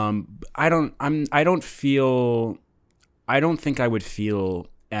 I don't think I would feel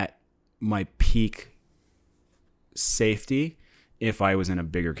at my peak safety if I was in a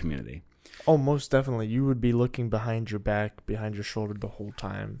bigger community. Oh, most definitely. You would be looking behind your back, behind your shoulder the whole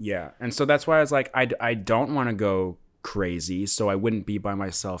time. Yeah. And so that's why I was like, I don't want to go crazy, so I wouldn't be by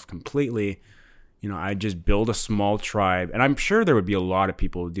myself completely. You know, I'd just build a small tribe. And I'm sure there would be a lot of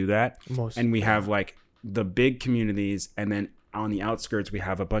people who do that. And we have like the big communities, and then on the outskirts, we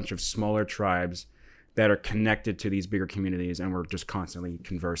have a bunch of smaller tribes that are connected to these bigger communities, and we're just constantly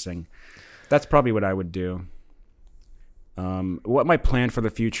conversing. That's probably what I would do. What my plan for the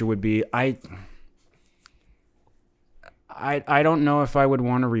future would be, I don't know if I would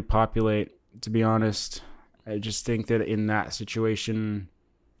want to repopulate, to be honest. I just think that in that situation,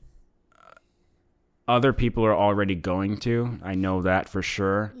 other people are already going to. I know that for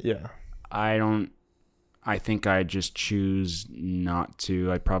sure. Yeah. I think I'd just choose not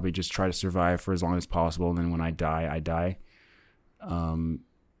to. I'd probably just try to survive for as long as possible, and then when I die, I die.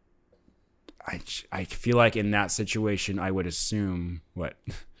 I feel like in that situation, I would assume what?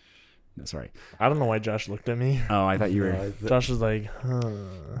 No, sorry. I don't know why Josh looked at me. Oh, I thought you were. Josh was like,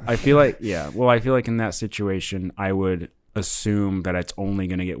 I feel like, Well, I feel like in that situation, I would assume that it's only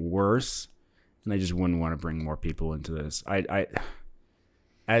going to get worse, and I just wouldn't want to bring more people into this.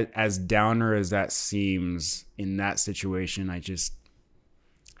 As downer as that seems, in that situation,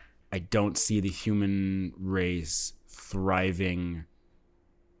 I don't see the human race thriving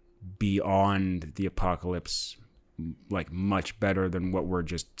beyond the apocalypse like much better than what we're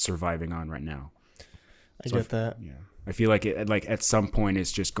just surviving on right now. I get that. Yeah. I feel like at some point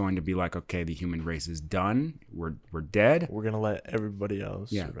it's just going to be like, okay, the human race is done. We're dead. We're going to let everybody else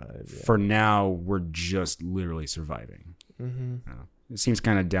survive. Yeah. For now, we're just literally surviving. Mm-hmm. It seems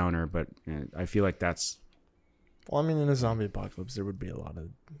kind of downer, but I feel like that's... Well, I mean, in a zombie apocalypse, there would be a lot of...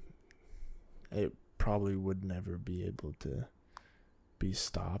 It probably would never be able to be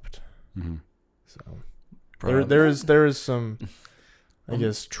stopped. Mm-hmm. So there is some, I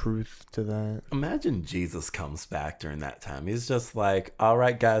guess, truth to that. Imagine Jesus comes back during that time. He's just like, all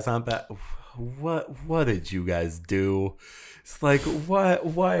right, guys, I'm back. What did you guys do? It's like,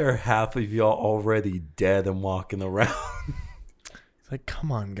 why are half of y'all already dead and walking around? It's like,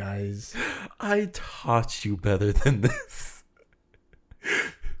 come on, guys. I taught you better than this.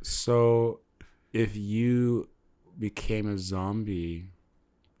 So if you became a zombie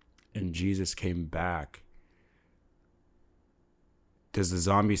and Jesus came back, does the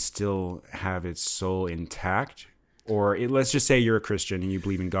zombie still have its soul intact? Or let's just say you're a Christian and you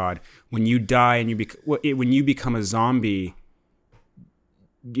believe in God. When you die and when you become a zombie,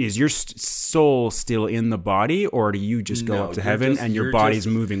 is your soul still in the body, or do you just go up to heaven and your body's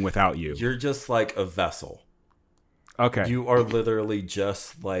moving without you? You're just like a vessel. Okay. You are literally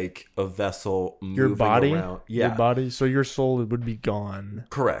just like a vessel moving Your body? around. Yeah. Your body? So your soul would be gone.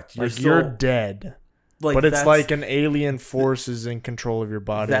 Correct. Like you're dead. Like, but it's like an alien force is in control of your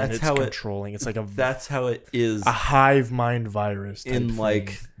body and That's it's how controlling. It's like that's how it is a hive mind virus type in thing.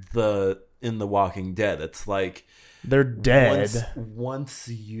 like in the Walking Dead. It's like they're dead. Once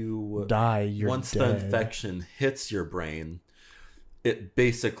you die, you're once dead. the infection hits your brain, it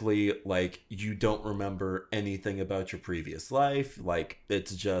basically like you don't remember anything about your previous life. Like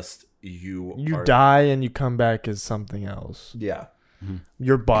it's just you die and you come back as something else. Yeah. Mm-hmm.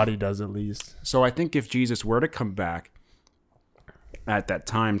 Your body does, at least. So I think if Jesus were to come back at that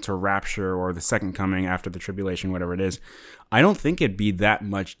time to rapture or the second coming after the tribulation, whatever it is, I don't think it'd be that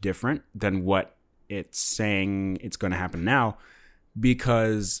much different than what it's saying it's going to happen now,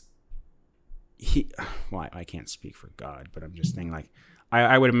 because I can't speak for God, but I'm just thinking like,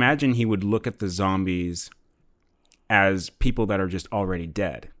 I would imagine he would look at the zombies as people that are just already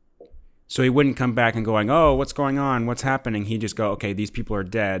dead. So he wouldn't come back and going, oh, what's going on? What's happening? He'd just go, okay, these people are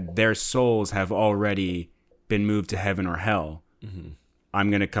dead. Their souls have already been moved to heaven or hell. Mm-hmm. I'm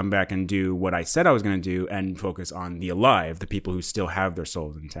going to come back and do what I said I was going to do and focus on the alive, the people who still have their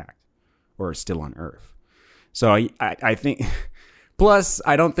souls intact or are still on earth. So I think, plus,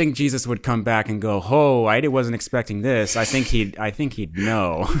 I don't think Jesus would come back and go, oh, I wasn't expecting this. I think he'd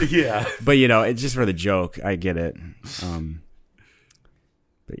know. Yeah. But, it's just for the joke. I get it.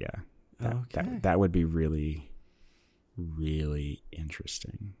 But yeah. That would be really, really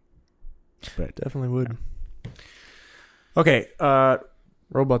interesting. But definitely would. Yeah. Okay.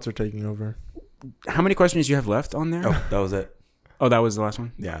 Robots are taking over. How many questions do you have left on there? Oh, that was it. Oh, that was the last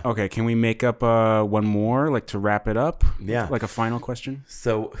one? Yeah. Okay. Can we make up one more, like to wrap it up? Yeah. Like a final question?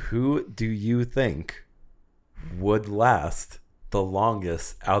 So who do you think would last the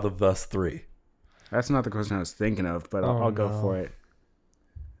longest out of us three? That's not the question I was thinking of, but I'll go for it.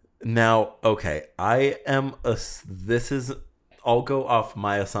 Now, okay, I'll go off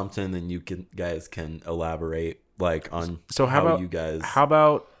my assumption and you guys can elaborate like on how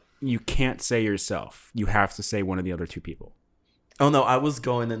about you can't say yourself. You have to say one of the other two people. Oh no, I was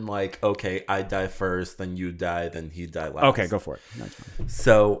going in like, okay, I die first, then you die, then he die last. Okay, go for it. That's fine.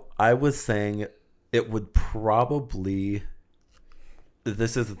 So I was saying it would probably,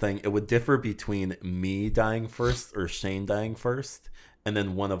 this is the thing, it would differ between me dying first or Shane dying first, and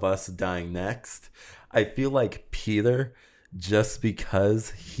then one of us dying next. I feel like Peter, just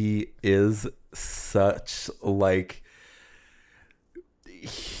because he is such like,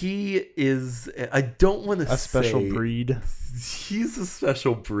 he is, I don't want to say. A special breed. He's a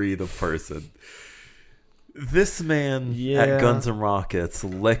special breed of person. This man at Guns N' Rockets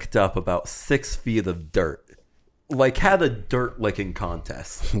licked up about 6 feet of dirt. Like had a dirt licking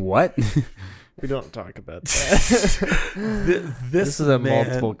contest. What? We don't talk about that. This is at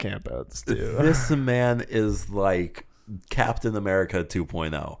multiple campouts too. This man is like Captain America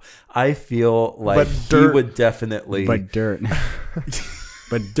 2.0. I feel like he would definitely. But dirt.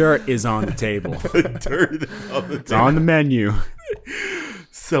 But dirt is on the table. Dirt is on the table. It's on the menu.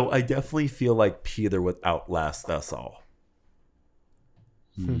 So I definitely feel like Peter would outlast us all.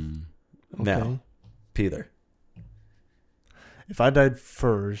 Okay. Now, Peter. If I died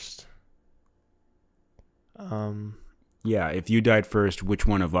first, yeah, if you died first, which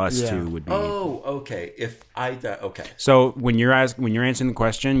one of us two would be? Oh, okay. If I die, okay. So when you're answering the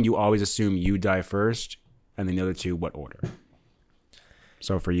question, you always assume you die first, and then the other two, what order?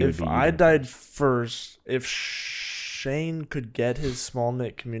 So for you, if I died first, if Shane could get his small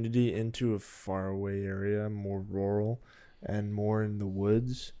knit community into a faraway area, more rural, and more in the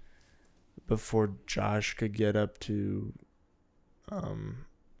woods, before Josh could get up to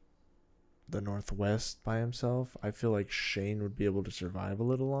the Northwest by himself, I feel like Shane would be able to survive a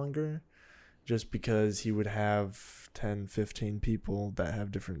little longer, just because he would have 10, 15 people that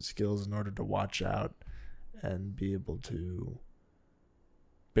have different skills in order to watch out and be able to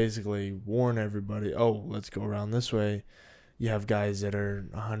basically warn everybody, oh, let's go around this way. You have guys that are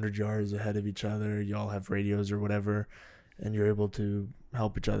 100 yards ahead of each other. You all have radios or whatever, and you're able to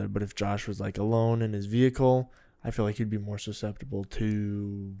help each other. But if Josh was like alone in his vehicle, I feel like he'd be more susceptible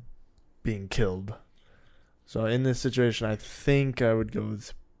to being killed. So in this situation, I think I would go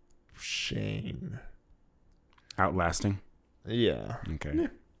with Shane. Outlasting? Yeah. Okay.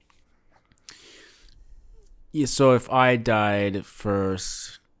 Yeah, so if I died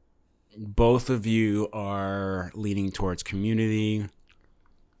first, both of you are leaning towards community.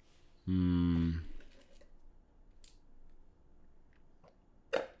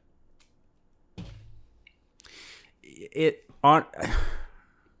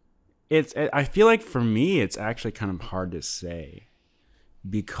 I feel like for me, it's actually kind of hard to say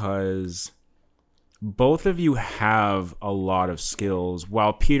because both of you have a lot of skills.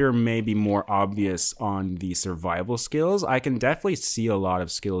 While Peter may be more obvious on the survival skills, I can definitely see a lot of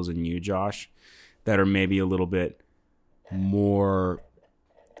skills in you, Josh, that are maybe a little bit more...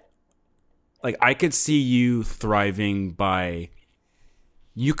 Like, I could see you thriving by...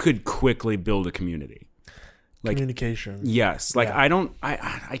 You could quickly build a community. Like, communication. Yes. Like, yeah.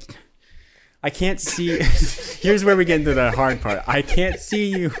 I can't see... Here's where we get into the hard part. I can't see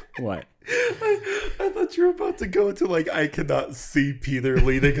you... What? I thought you were about to go to, like, I cannot see Peter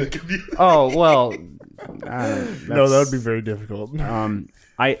leading a community. Oh, well... no, that would be very difficult.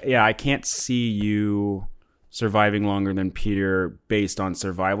 I can't see you surviving longer than Peter based on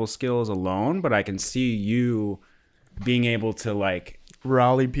survival skills alone, but I can see you being able to, like...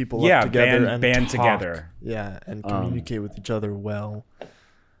 rally people up together and band talk. together. Yeah, and communicate with each other well.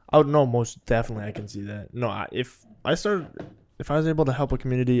 I would know, most definitely I can see that. No, if I was able to help a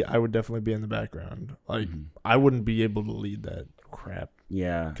community, I would definitely be in the background. Like, I wouldn't be able to lead that crap.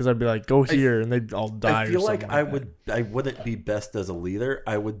 Yeah. Because I'd be like, go here, and they'd all die. I feel or like I wouldn't be best as a leader.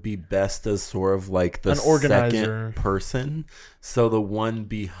 I would be best as sort of like the an organizer. second person. So the one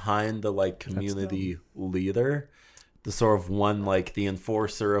behind the like community leader. The sort of one, like, the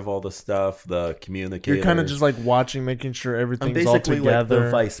enforcer of all the stuff, the communicator. You're kind of just, like, watching, making sure everything's all together. Basically like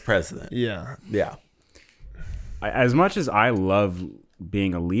the vice president. Yeah. Yeah. As much as I love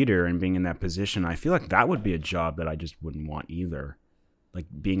being a leader and being in that position, I feel like that would be a job that I just wouldn't want either. Like,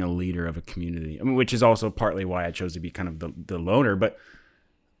 being a leader of a community. I mean, which is also partly why I chose to be kind of the loner. But,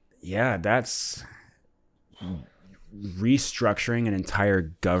 yeah, that's restructuring an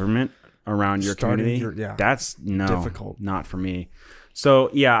entire government around your community. That's difficult. Not for me. So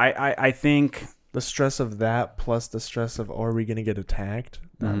yeah, I think the stress of that plus the stress of, are we going to get attacked?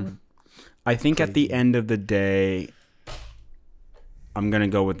 I think at the end of the day, I'm going to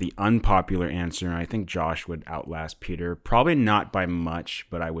go with the unpopular answer. And I think Josh would outlast Peter. Probably not by much,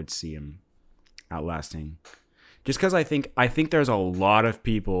 but I would see him outlasting. Just because I think there's a lot of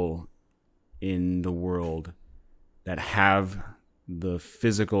people in the world that have the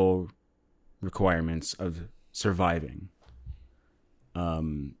physical requirements of surviving,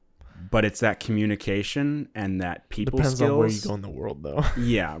 but it's that communication and that people skills. Depends on where you go in the world, though.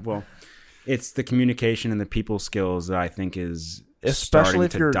 Yeah, well, it's the communication and the people skills that I think is especially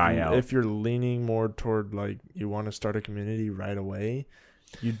if you're die out. If you're leaning more toward, like, you want to start a community right away,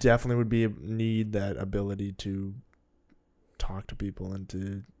 you definitely would need that ability to talk to people and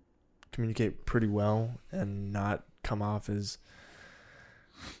to communicate pretty well and not come off as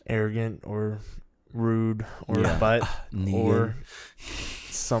arrogant or rude or a butt or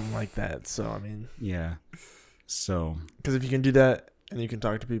something like that. So I mean, yeah. So because if you can do that and you can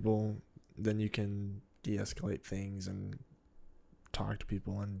talk to people, then you can de-escalate things and talk to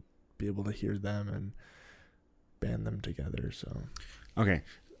people and be able to hear them and band them together. So okay,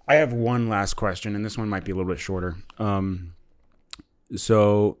 I have one last question, and this one might be a little bit shorter.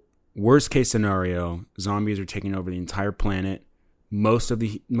 So worst case scenario, zombies are taking over the entire planet. Most of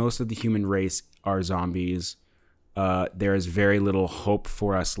the human race are zombies. There is very little hope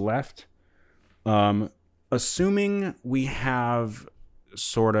for us left. Assuming we have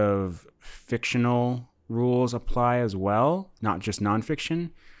sort of fictional rules apply as well, not just nonfiction,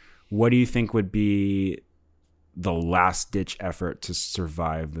 what do you think would be the last ditch effort to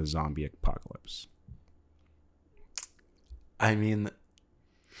survive the zombie apocalypse? I mean,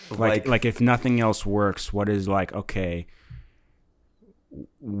 like if nothing else works, what is like, okay,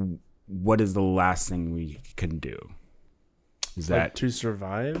 what is the last thing we can do? Is that to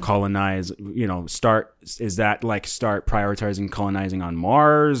survive? Colonize, start prioritizing colonizing on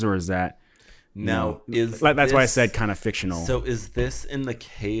Mars, or is that that's why I said kind of fictional. So is this in the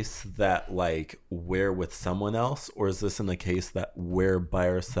case that, like, we're with someone else, or is this in the case that we're by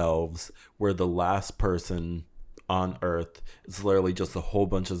ourselves, we're the last person on Earth, it's literally just a whole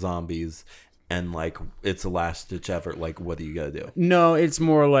bunch of zombies, and, like, it's a last-ditch effort, like, what are you gonna do? No, it's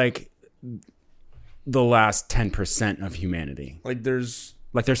more like the last 10% of humanity. Like, there's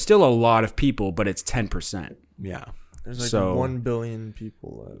still a lot of people, but it's 10%. Yeah. There's, like, 1 billion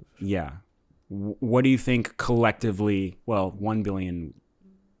people left. Yeah. What do you think collectively? Well, 1 billion...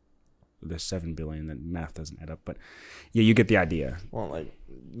 There's 7 billion, that math doesn't add up, but yeah, you get the idea. Well, like,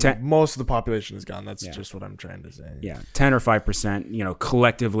 most of the population is gone. That's just what I'm trying to say. Yeah, 10 or 5%,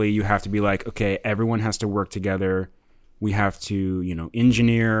 collectively you have to be like, okay, everyone has to work together. We have to,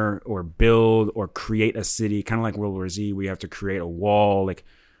 engineer or build or create a city, kind of like World War Z. We have to create a wall. Like,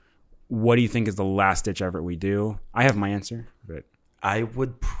 what do you think is the last ditch effort we do? I have my answer, but I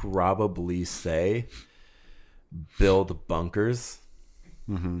would probably say build bunkers.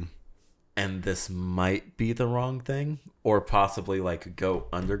 Mm-hmm. And this might be the wrong thing, or possibly like go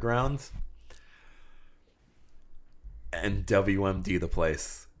underground and WMD the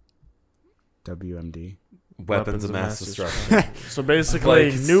place. WMD. Weapons of mass destruction. So basically,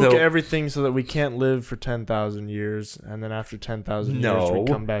 Like, nuke so- everything so that we can't live for 10,000 years, and then after 10,000 years, No. we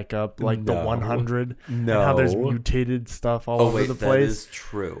come back up like the No. 100. No. And how there's mutated stuff all over the That place. is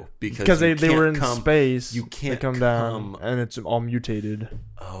true. Because you they were in can't come- space. you can't they come down, and it's all mutated.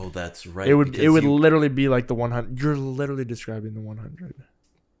 Oh, that's right. It would because you- literally be like the 100. You're literally describing the 100.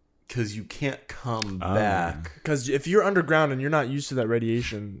 because you can't come Oh. back. Because if you're underground and you're not used to that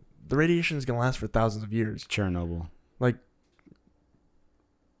radiation, the radiation is gonna last for thousands of years. Chernobyl. Like,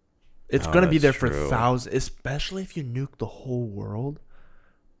 it's Oh, gonna be there that's for true. thousands, especially if you nuke the whole world,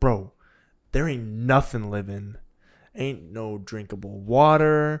 bro. There ain't nothing living, ain't no drinkable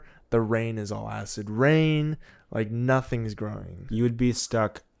water. The rain is all acid rain. Like nothing's growing. You would be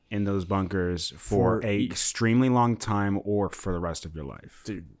stuck in those bunkers for a extremely long time, or for the rest of your life,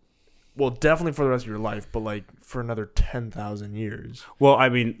 Dude. Well, definitely for the rest of your life, but like for another 10,000 years. Well, I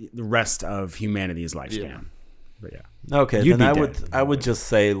mean, the rest of humanity's lifespan. Yeah. But yeah. Okay, You'd then be I dead. would just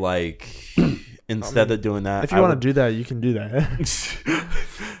say like instead of doing that, If you want to do that, you can do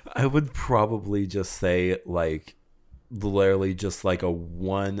that. I would probably just say like literally just like a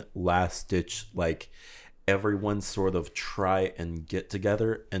one last ditch, like everyone sort of try and get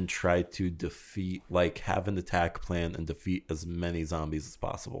together and try to defeat, like have an attack plan and defeat as many zombies as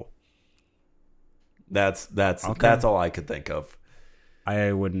possible. That's all I could think of.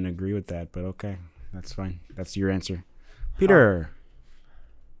 I wouldn't agree with that, but okay. That's fine. That's your answer. Peter.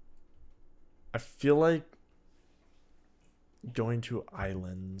 I feel like going to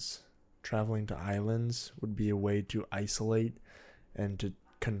islands, traveling to islands would be a way to isolate and to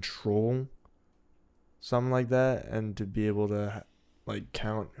control something like that, and to be able to like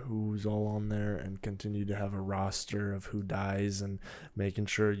count who's all on there and continue to have a roster of who dies and making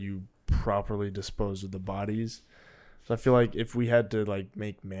sure you properly dispose of the bodies. So I feel like if we had to like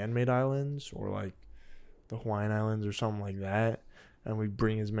make man-made islands or like the Hawaiian Islands or something like that, and we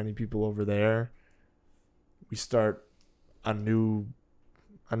bring as many people over there, we start a new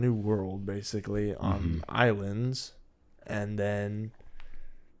world basically on islands, and then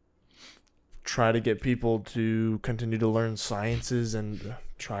try to get people to continue to learn sciences and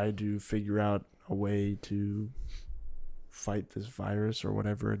try to figure out a way to fight this virus or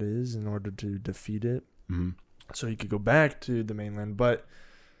whatever it is in order to defeat it. So you could go back to the mainland, but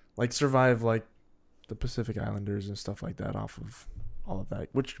like survive like the Pacific Islanders and stuff like that off of all of that,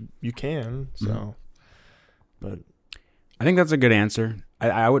 which you can. So, but I think that's a good answer.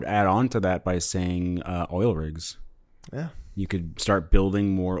 I would add on to that by saying oil rigs. yeah, You could start building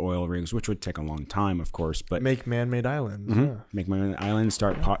more oil rigs, which would take a long time, of course, but make man-made islands. Yeah. make my island,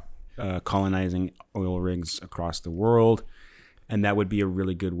 start colonizing oil rigs across the world, and that would be a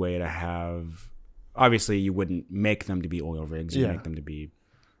really good way to have. Obviously, you wouldn't make them to be oil rigs; you make them to be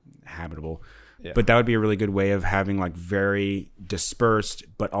habitable. Yeah. But that would be a really good way of having like very dispersed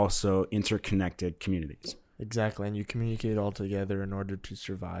but also interconnected communities. Exactly, and you communicate all together in order to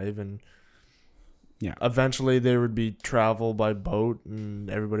survive, and yeah, eventually there would be travel by boat, and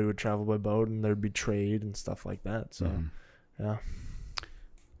everybody would travel by boat, and there'd be trade and stuff like that. So, yeah.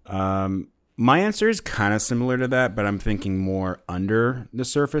 My answer is kind of similar to that, but I'm thinking more under the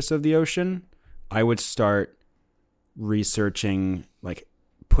surface of the ocean. I would start researching, like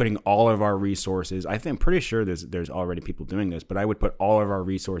putting all of our resources. I'm pretty sure there's already people doing this, but I would put all of our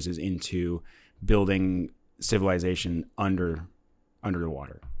resources into building civilization under the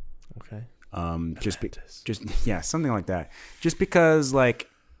water. Okay. Just something like that. Just because like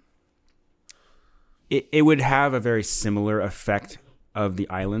it would have a very similar effect of the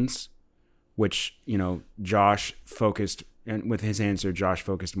islands, which, you know, Josh focused, and with his answer, Josh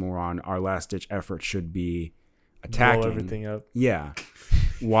focused more on our last ditch effort should be attacking blow everything up. Yeah.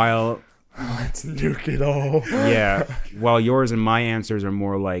 While let's nuke it all. Yeah. While yours and my answers are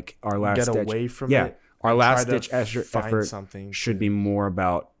more like our last get ditch. away from yeah. it. Our last Try ditch to effort something should be more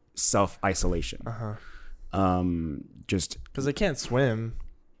about self-isolation. Just because they can't swim.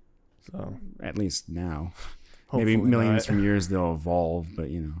 So at least now. hopefully Maybe millions not. from years they'll evolve, but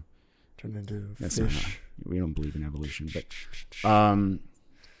you know. Turn into That's fish. we don't believe in evolution, but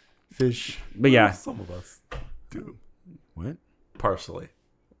Fish. but yeah. Some of us do. What? Partially.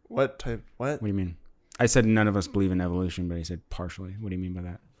 What type? What? What do you mean? I said none of us believe in evolution, but I said partially. What do you mean by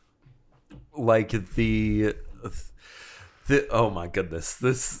that? Like Oh my goodness,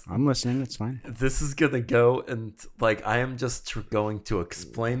 this. I'm listening. It's fine. This is gonna go, and like I am just going to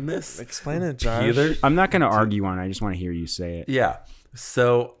explain this. Explain it, Josh. Peter. I'm not gonna argue on it. I just want to hear you say it. Yeah.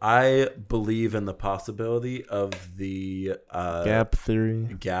 So I believe in the possibility of the gap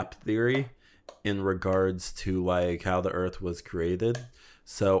theory in regards to like how the Earth was created.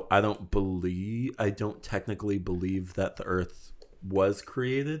 So I don't technically believe that the Earth was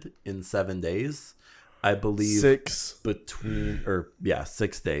created in 7 days. I believe 6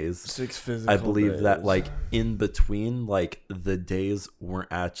 days. 6 physical I believe days. that like in between, like the days weren't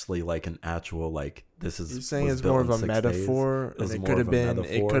actually like an actual like this is. You're saying was it's built more of in a 6 metaphor, days. and it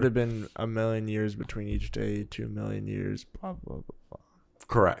could have been 1 million years between each day, 2 million years, blah blah blah blah.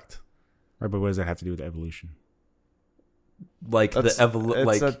 Correct. Right, but what does that have to do with evolution? Like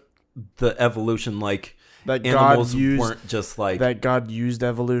the evolution, like that animals God used, weren't just like that God used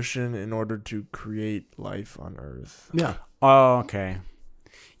evolution in order to create life on Earth. Yeah. Oh, okay.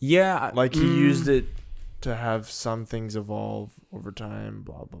 Yeah, Like he used it to have some things evolve over time,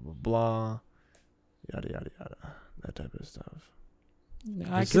 blah blah blah blah, yada yada yada, that type of stuff.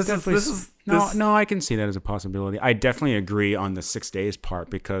 I can see that as a possibility. I definitely agree on the 6 days part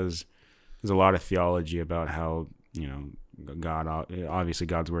because there's a lot of theology about how, you know, God, obviously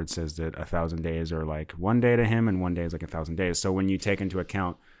God's word says that 1,000 days are like 1 day to him and 1 day is like 1,000 days. So when you take into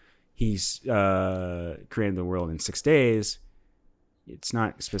account he's created the world in 6 days, it's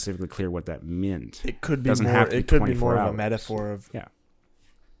not specifically clear what that meant. It could be more of a metaphor of yeah.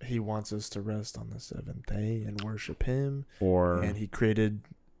 He wants us to rest on the 7th day and worship him, and he created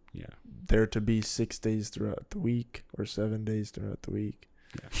there to be 6 days throughout the week or 7 days throughout the week.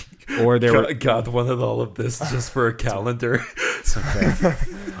 Yeah. Or God wanted all of this just for a calendar. It's okay.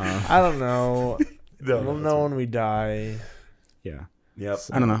 I don't know. We'll know when we die. Yeah. Yep.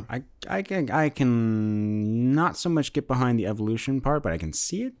 I don't know. I can not so much get behind the evolution part, but I can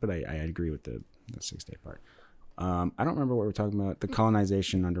see it. But I agree with the 6 day part. I don't remember what we're talking about. The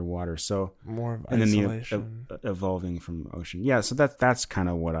colonization underwater. So more of isolation. Then the evolving from ocean. Yeah. So that's kind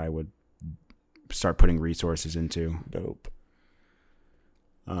of what I would start putting resources into. Dope.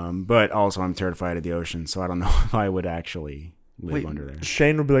 But also I'm terrified of the ocean, so I don't know if I would actually live under there.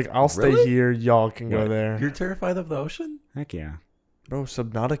 Shane would be like, "I'll stay here. Y'all can go there." You're terrified of the ocean? Heck yeah, bro.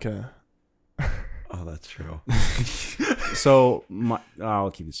 Subnautica. Oh, that's true. So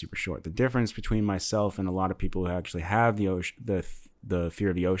I'll keep it super short. The difference between myself and a lot of people who actually have the ocean, the fear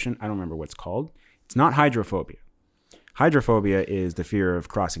of the ocean, I don't remember what it's called. It's not hydrophobia. Hydrophobia is the fear of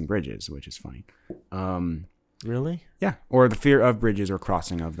crossing bridges, which is funny. Really? Yeah, or the fear of bridges or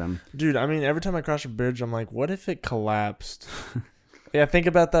crossing of them. Dude, I mean, every time I cross a bridge, I'm like, what if it collapsed? Yeah, I think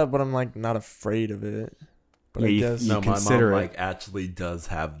about that, but I'm like not afraid of it. But I guess my mom like actually does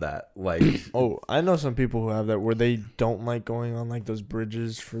have that. Like, oh, I know some people who have that where they don't like going on like those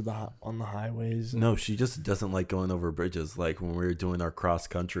bridges on the highways. No, she just doesn't like going over bridges. Like when we were doing our cross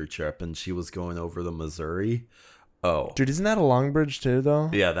country trip and she was going over the Missouri. Oh, dude, isn't that a long bridge too,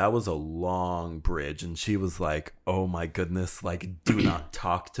 though? Yeah, that was a long bridge, and she was like, "Oh my goodness! Like, do not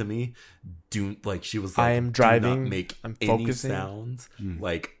talk to me. She was like, I am driving. Do not make any focusing. Sounds.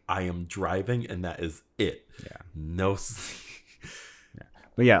 Like I am driving, and that is it. Yeah, no." Yeah.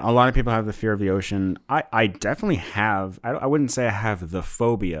 But yeah, a lot of people have the fear of the ocean. I definitely have. I wouldn't say I have the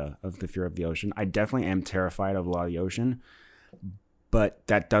phobia of the fear of the ocean. I definitely am terrified of a lot of the ocean. But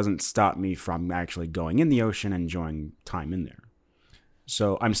that doesn't stop me from actually going in the ocean and enjoying time in there.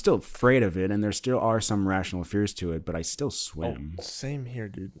 So I'm still afraid of it, and there still are some rational fears to it, but I still swim. Oh, same here,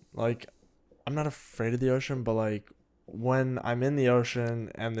 dude. Like, I'm not afraid of the ocean, but like when I'm in the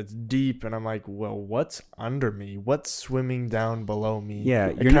ocean and it's deep and I'm like, well, what's under me? What's swimming down below me? Yeah,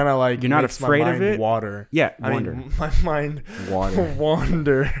 you're kind of like, you're not afraid of it. Water. Yeah, wander. My mind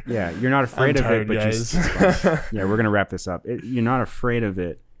wander. Yeah, you're not afraid of it, but guys. Yeah, we're gonna wrap this up. You're not afraid of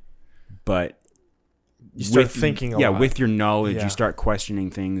it, but you start thinking. Yeah, with your knowledge, you start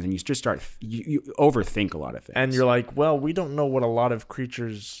questioning things, and you just start you overthink a lot of things. And you're like, well, we don't know what a lot of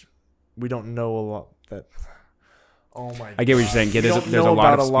creatures. We don't know a lot that. Oh my God. I get what you're saying. Yeah, there's a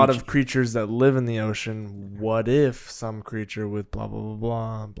lot of creatures that live in the ocean. What if some creature with blah blah blah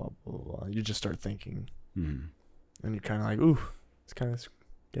blah blah blah blah? You just start thinking, and you're kind of like, ooh, it's kind of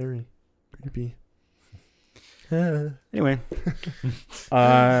scary, creepy. Anyway,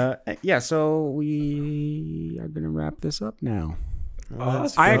 yeah. So we are gonna wrap this up now.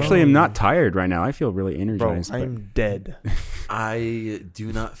 I actually am not tired right now. I feel really energized. Bro, I'm dead. I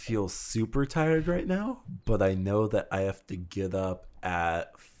do not feel super tired right now, but I know that I have to get up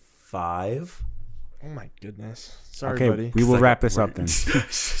at 5. Oh my goodness. Sorry, buddy. We will wrap this up then.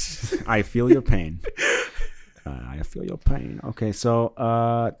 I feel your pain. I feel your pain. Okay,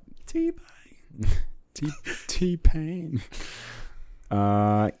 so T-Pain.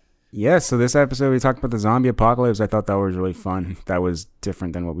 Yeah, so this episode we talked about the zombie apocalypse. I thought that was really fun. That was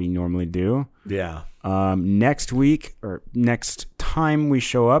different than what we normally do. Yeah. Next week or next time we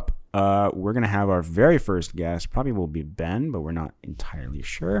show up, we're going to have our very first guest. Probably will be Ben, but we're not entirely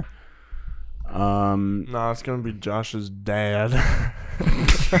sure. No, it's going to be Josh's dad.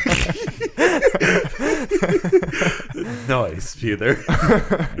 Nice, Peter.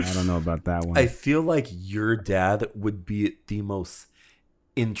 I don't know about that one. I feel like your dad would be the most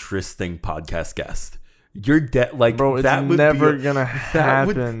interesting podcast guest. Your dad, like, bro, it's that would never be gonna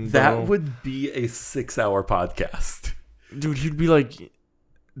happen. That would be a 6-hour podcast, dude. He'd be like,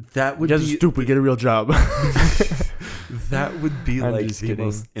 "That would you be guys are stupid. Get a real job." That would be I'm like just the kidding.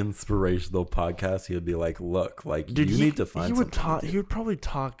 most inspirational podcast. He'd be like, "Look, like, Dude, you need to find." He would something to talk. do." He would probably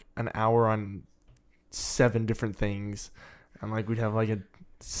talk an hour on 7 different things, and like we'd have like a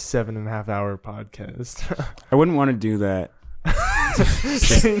 7.5 hour podcast. I wouldn't want to do that.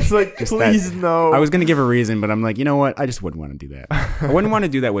 Shane's like, please no. I was going to give a reason, but I'm like, you know what? I just wouldn't want to do that. I wouldn't want to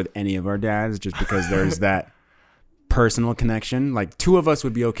do that with any of our dads just because there's that personal connection. Like 2 of us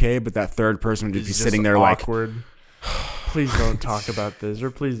would be okay, but that third person would just be sitting there awkward. Please don't talk about this,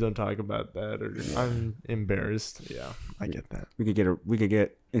 or please don't talk about that, or I'm embarrassed. Yeah, I get that. We could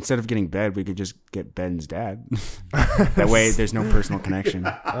get instead of getting Ben, we could just get Ben's dad. That way there's no personal connection.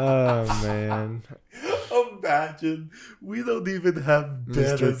 Oh man. Imagine we don't even have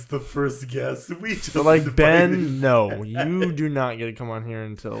Ben as the first guest. We just like Ben. No, you do not get to come on here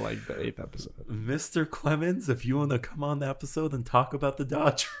until like the 8th episode. Mr. Clemens, if you want to come on the episode and talk about the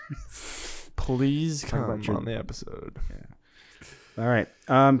Dodgers, please come on the episode. Yeah. All right.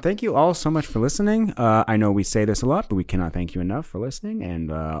 Thank you all so much for listening. I know we say this a lot, but we cannot thank you enough for listening.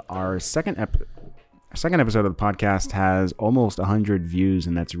 And our second episode of the podcast has almost 100 views,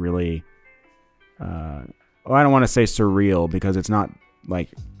 and that's really. I don't want to say surreal because it's not like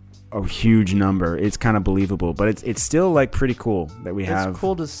a huge number. It's kind of believable, but it's still like pretty cool that we have. It's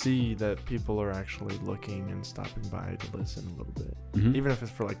cool to see that people are actually looking and stopping by to listen a little bit, even if it's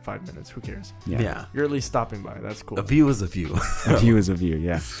for like 5 minutes. Who cares? Yeah. You're at least stopping by. That's cool. A view is a view. A view is a view.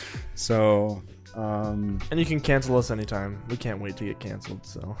 Yeah. So. And you can cancel us anytime. We can't wait to get canceled.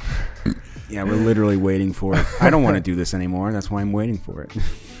 So. Yeah, we're literally waiting for it. I don't want to do this anymore. That's why I'm waiting for it.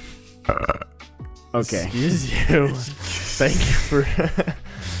 Okay. Excuse you. Thank you for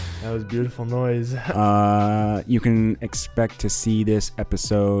that was beautiful noise. You can expect to see this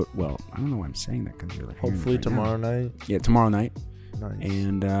episode. Well, I don't know why I'm saying that because you're like hopefully tomorrow night. Yeah, tomorrow night. Nice.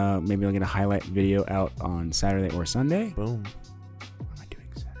 And maybe I'll get a highlight video out on Saturday or Sunday. Boom. What am I doing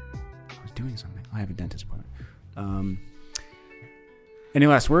Saturday? I was doing something. I have a dentist appointment. Any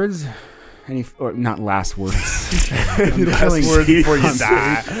last words? Not last words. Any last words before you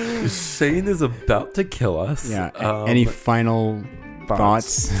die? Shane is about to kill us. Yeah. Any final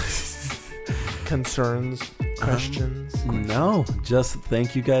thoughts? Concerns? Questions? No. Just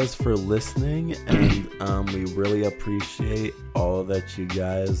thank you guys for listening, and we really appreciate all that you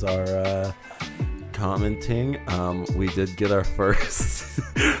guys are commenting. We did get our first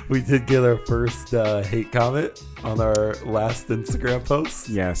hate comment on our last Instagram post.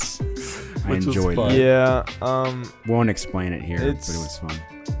 Yes. I enjoyed it. Yeah. Won't explain it here, but it was fun.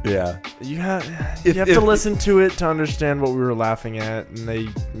 Yeah. You have to listen to it to understand what we were laughing at, and they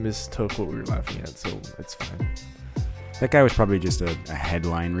mistook what we were laughing at, so it's fine. That guy was probably just a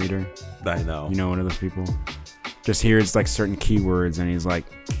headline reader. I know. You know, one of those people. Just hears like certain keywords, and he's like,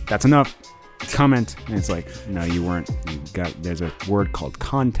 "That's enough." Comment, and it's like, no, you weren't. There's a word called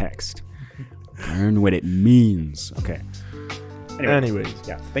context. Learn what it means. Okay. Anyways,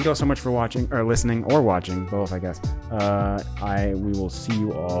 yeah. Thank you all so much for watching or listening or watching, both, I guess. We will see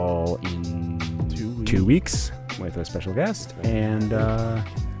you all in 2 weeks with a special guest, and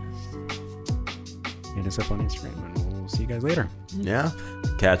hit us up on Instagram, and we'll see you guys later. Yeah.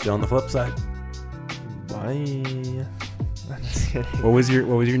 Catch you on the flip side. Bye. I'm just kidding. What was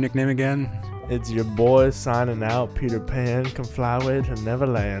your nickname again? It's your boy signing out. Peter Pan, come fly away to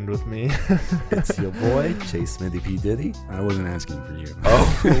Neverland with me. It's your boy, Chase Smitty P. Diddy. I wasn't asking for you.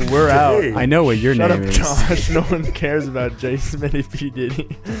 Oh, we're out. I know what your name is. Shut up, Josh. No one cares about Chase Smitty P. Diddy.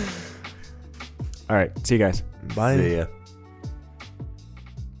 All right. See you guys. Bye. See ya.